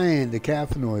buying the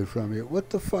caffeinoid from you, what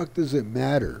the fuck does it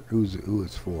matter who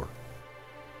it's for?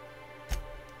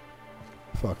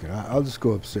 Fuck it, I'll just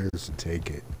go upstairs and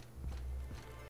take it.